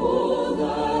pole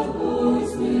that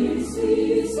wars may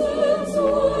cease,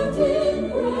 exhort in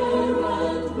prayer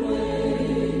and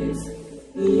praise.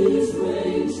 His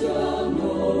reign shall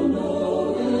know no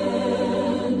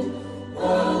end,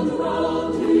 and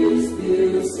round his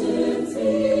pierced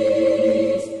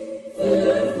feet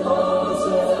fair flowers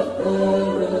of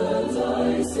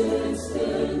paradise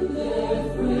extend their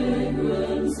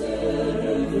fragrance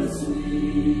ever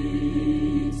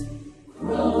sweet.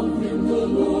 Crown him the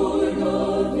Lord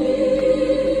of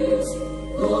years,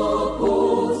 the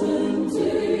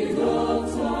potentate of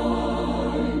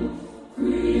time,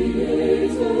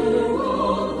 creator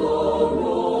of the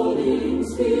rolling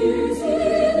spheres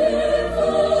in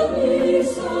infamy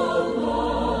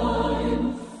sublime.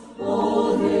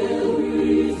 All hail,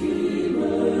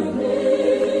 Redeemer,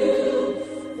 hail,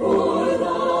 for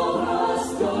thou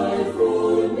hast died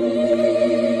for me.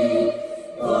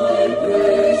 Thy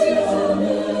praise shall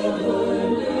never,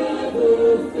 never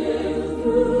fail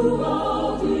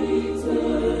throughout eternity.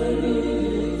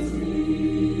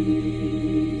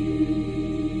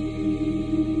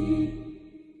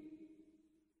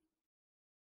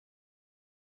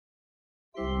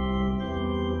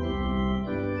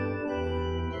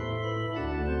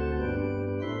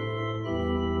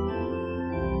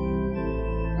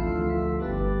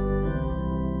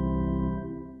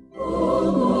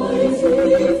 Almighty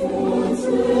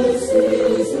fortress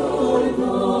is our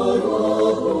God,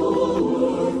 all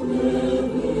bulwark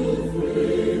never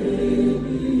failing.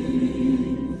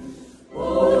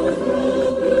 Our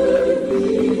helper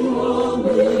beyond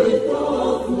amid the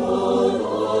flood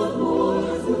of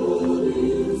mortal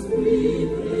ills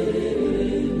prevailing.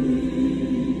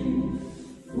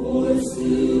 For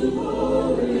still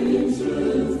our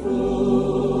ancient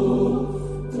foe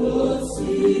doth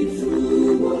seek to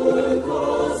work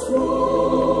us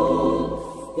wrong.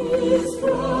 His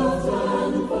craft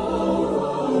and power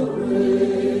are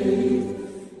great,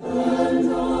 and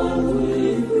armed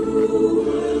with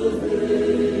cruel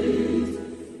hate.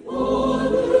 On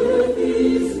earth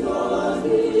is not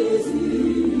his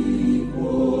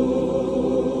equal.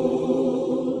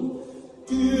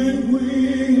 Did we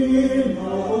in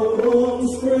our own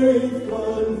strength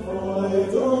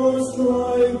confide, our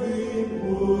striving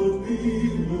would be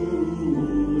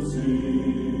losing.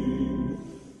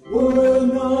 Were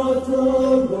not the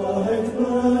right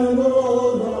man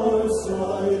on our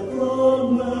side, the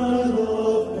man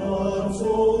of God's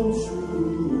own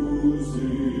choosing.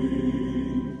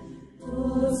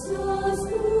 Just as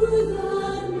good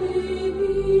that may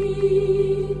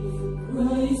be,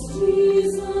 Christ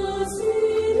Jesus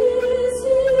it is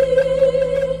He,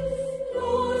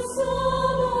 Lord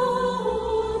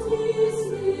Sabaoth His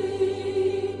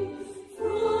name,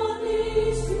 from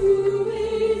age to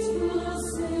age the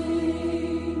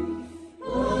same,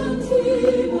 and He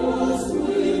must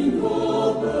win the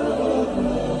battle.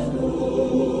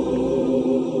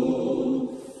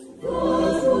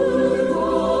 That word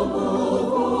above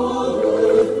all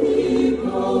earthly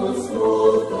powers, no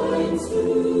thanks to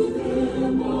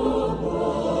them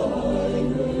abideth.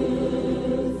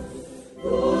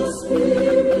 The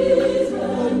Spirit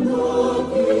and the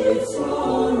gifts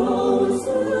are ours,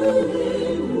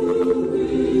 in whom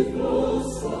with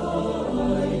us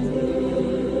abideth.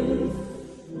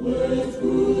 Let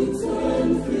goods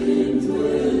and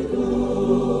kindred go,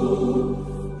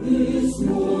 this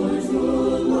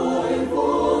mortal life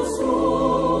also.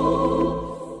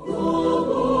 The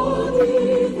body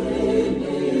they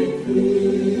may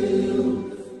kill,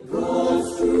 God's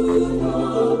truth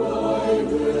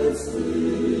abideth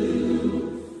still.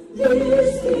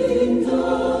 His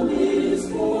kingdom is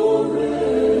forever.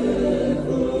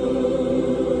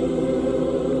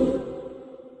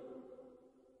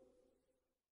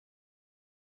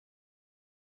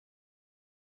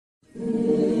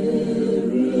 There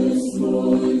is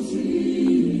Lord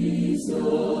Jesus,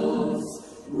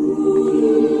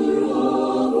 ruler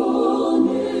of all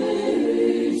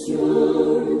nations,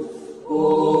 O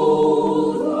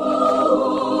thou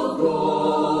of God.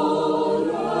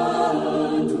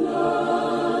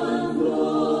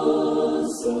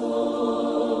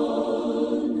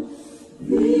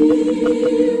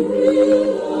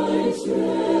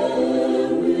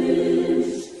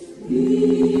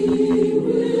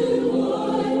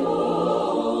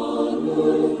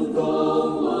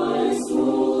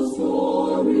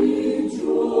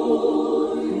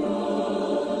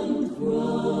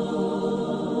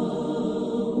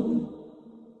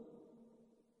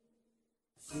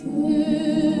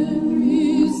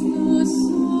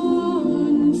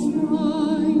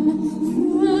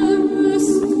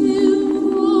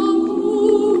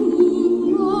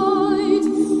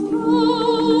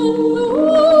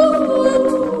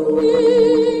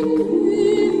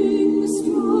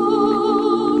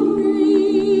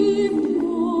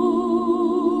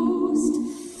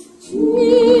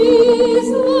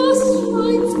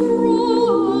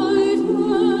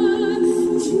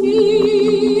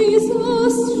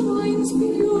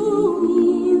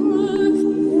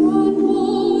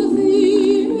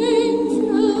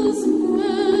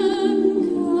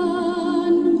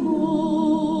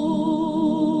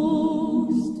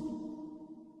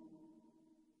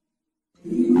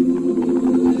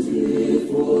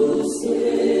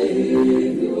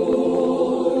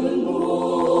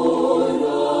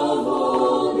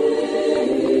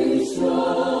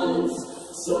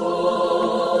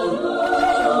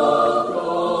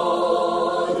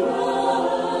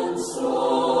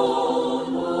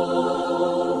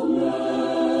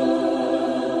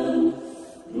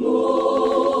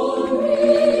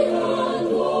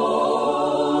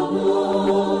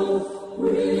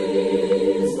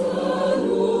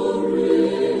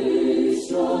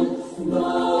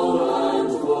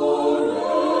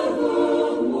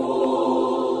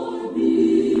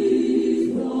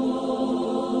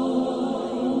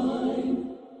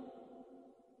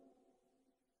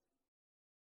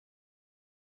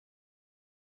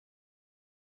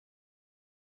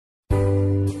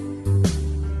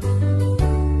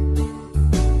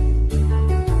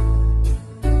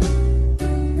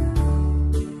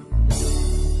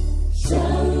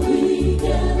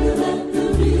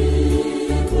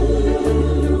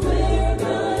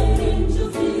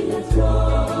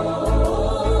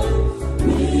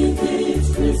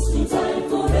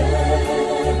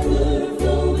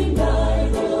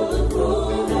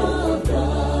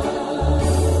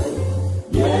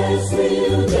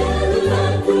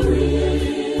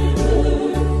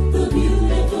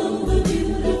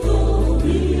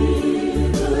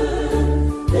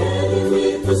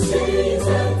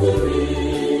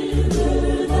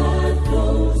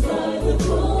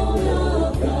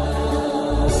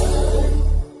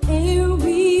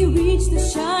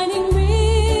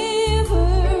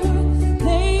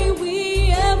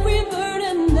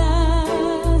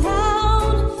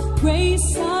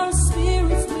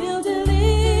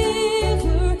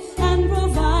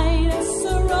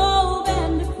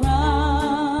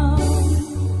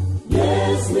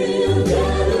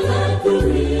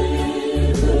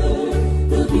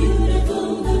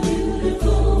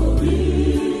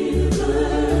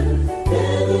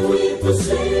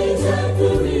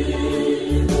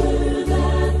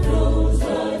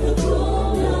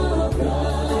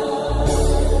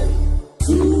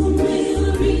 Soon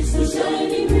we'll reach the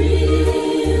shining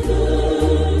river.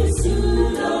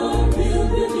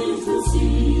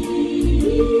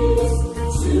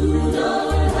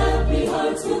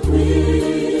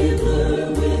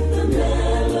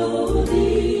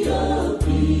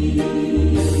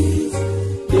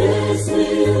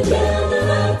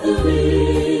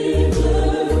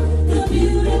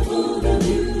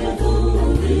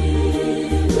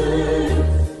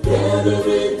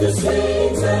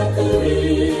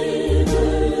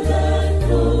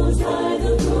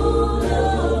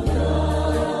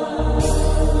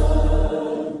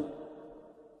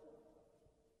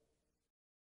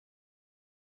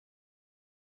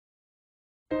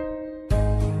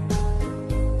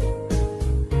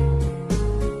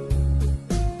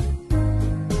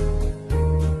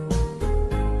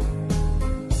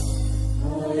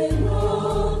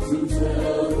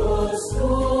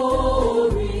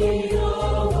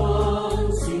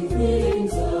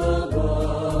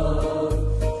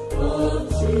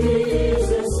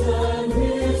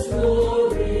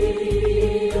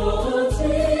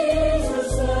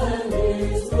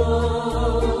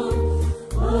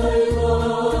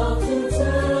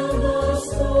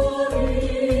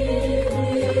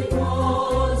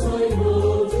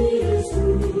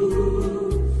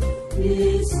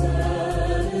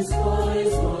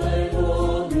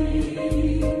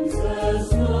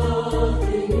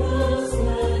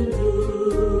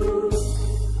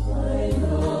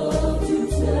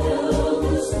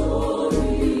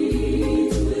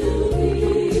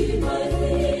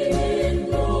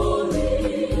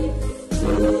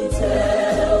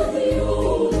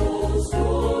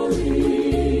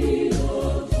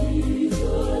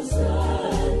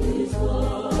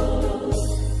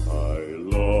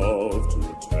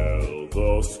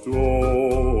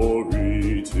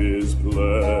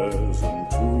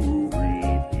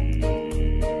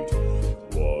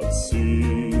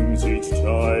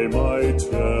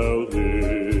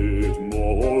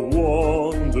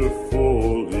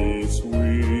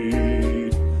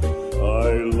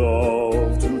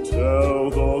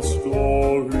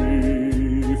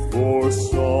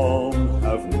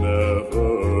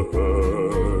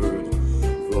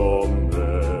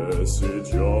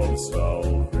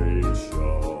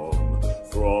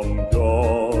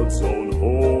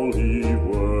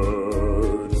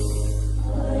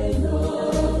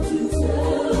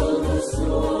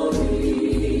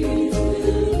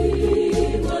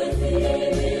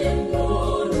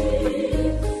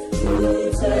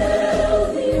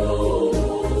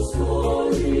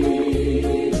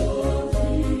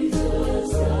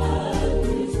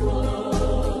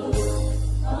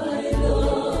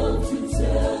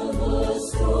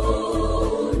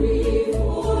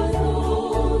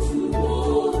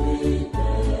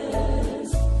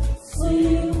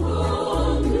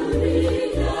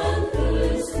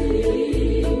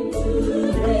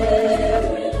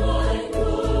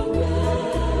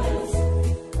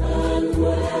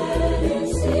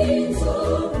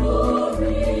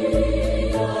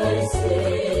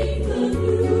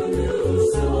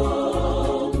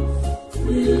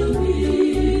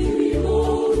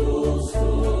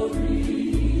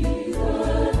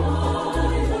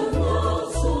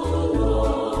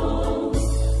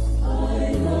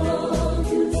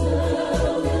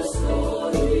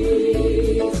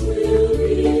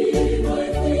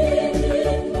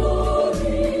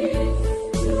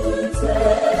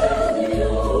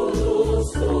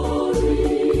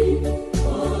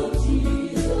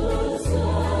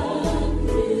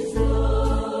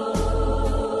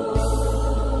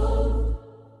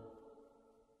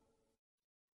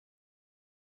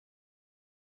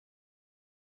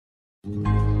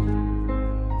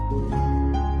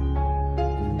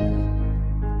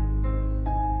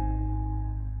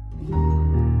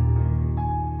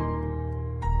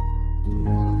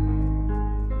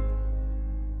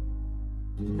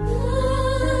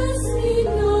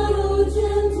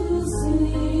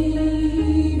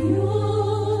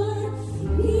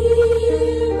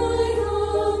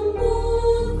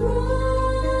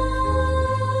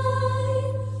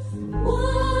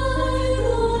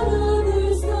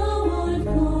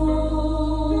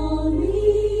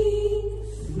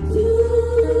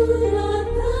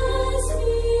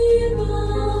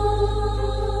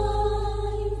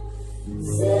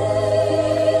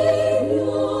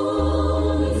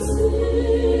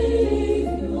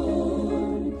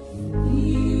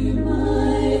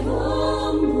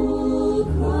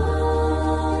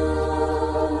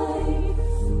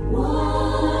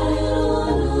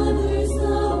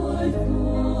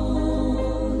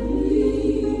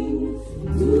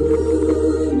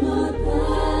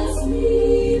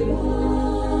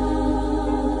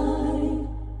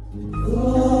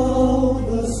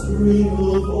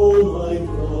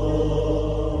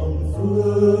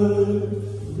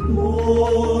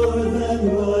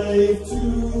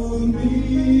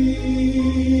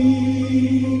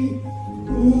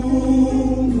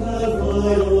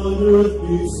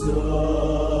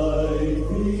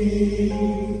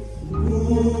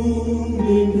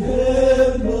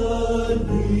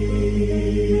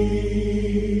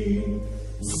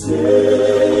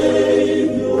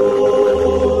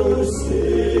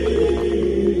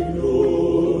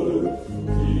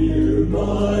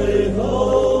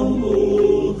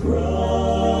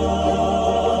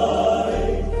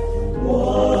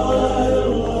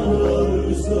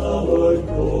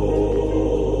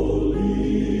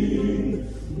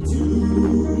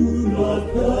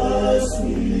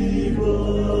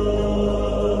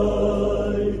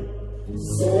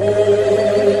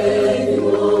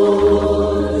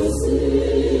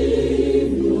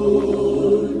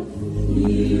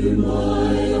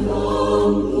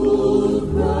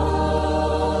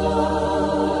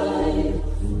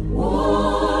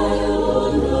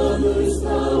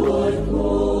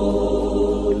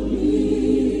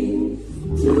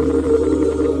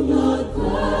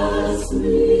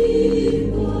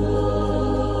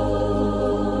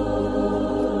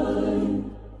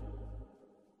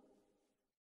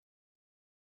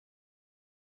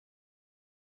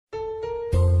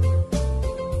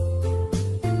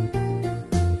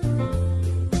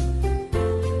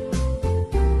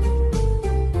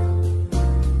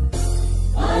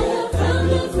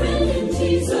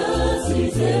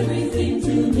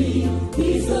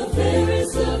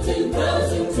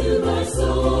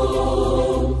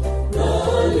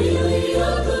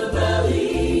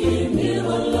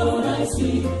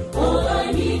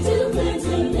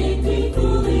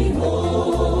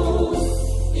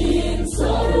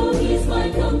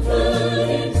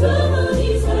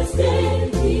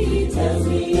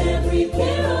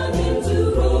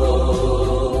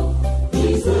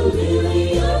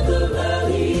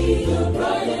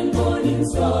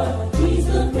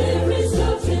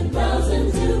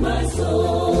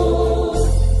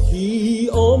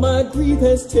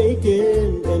 Has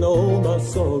taken and all my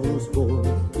sorrows borne.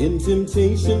 In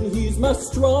temptation he's my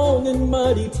strong and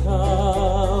mighty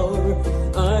tower.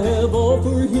 I have all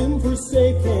for him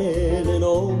forsaken and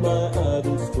all my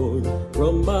idols torn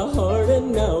from my heart,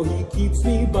 and now he keeps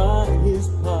me by his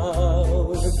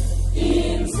power.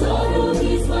 In sorrow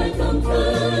he's my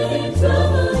comfort, in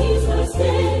trouble he's my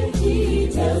stay. He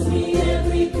tells me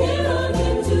every care on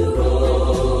him to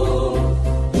roll.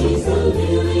 He's the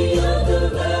lily of the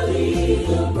valley,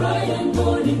 the bright and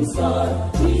morning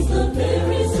star. He's the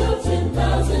fairest of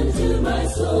 10,000 to my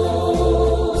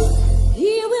soul.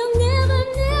 He will never,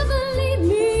 never leave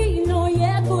me, nor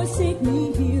yet forsake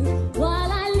me here,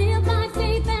 while I live by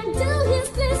faith and do his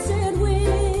blessed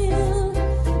will.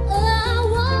 A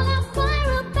wall of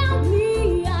fire about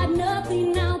me, I've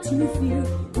nothing now to fear.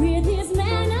 With his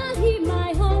manna he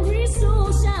my hungry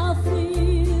soul shall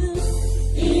fill.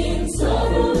 In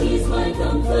sorrow he's my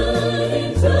comfort,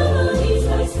 in trouble he's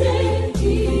my stay.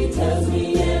 He tells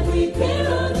me every care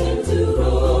on him to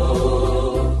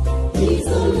roll.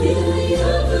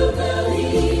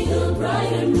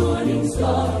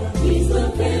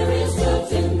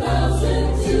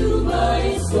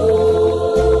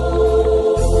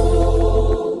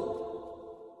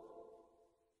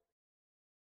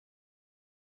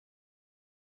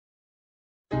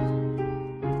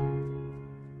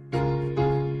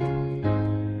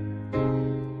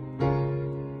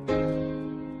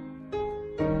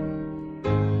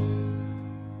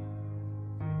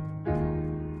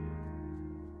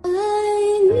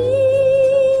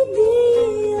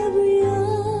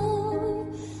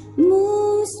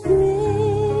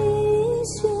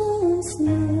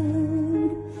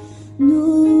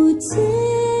 No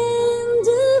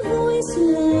tender voice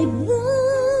like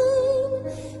thine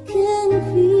can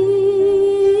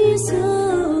peace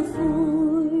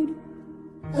afford.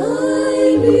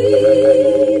 I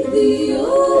need thee,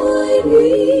 oh, I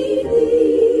need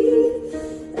thee.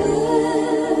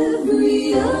 Every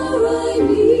hour I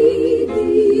need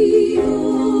thee.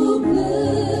 Oh,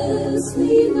 bless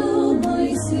me now, my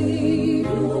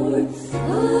Savior.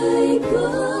 I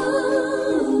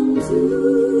come to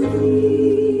thee.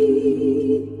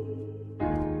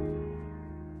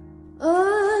 I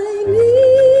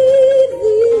need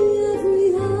thee every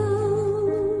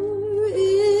hour,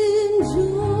 in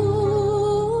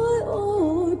joy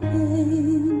or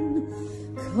pain.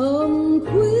 Come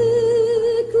quick.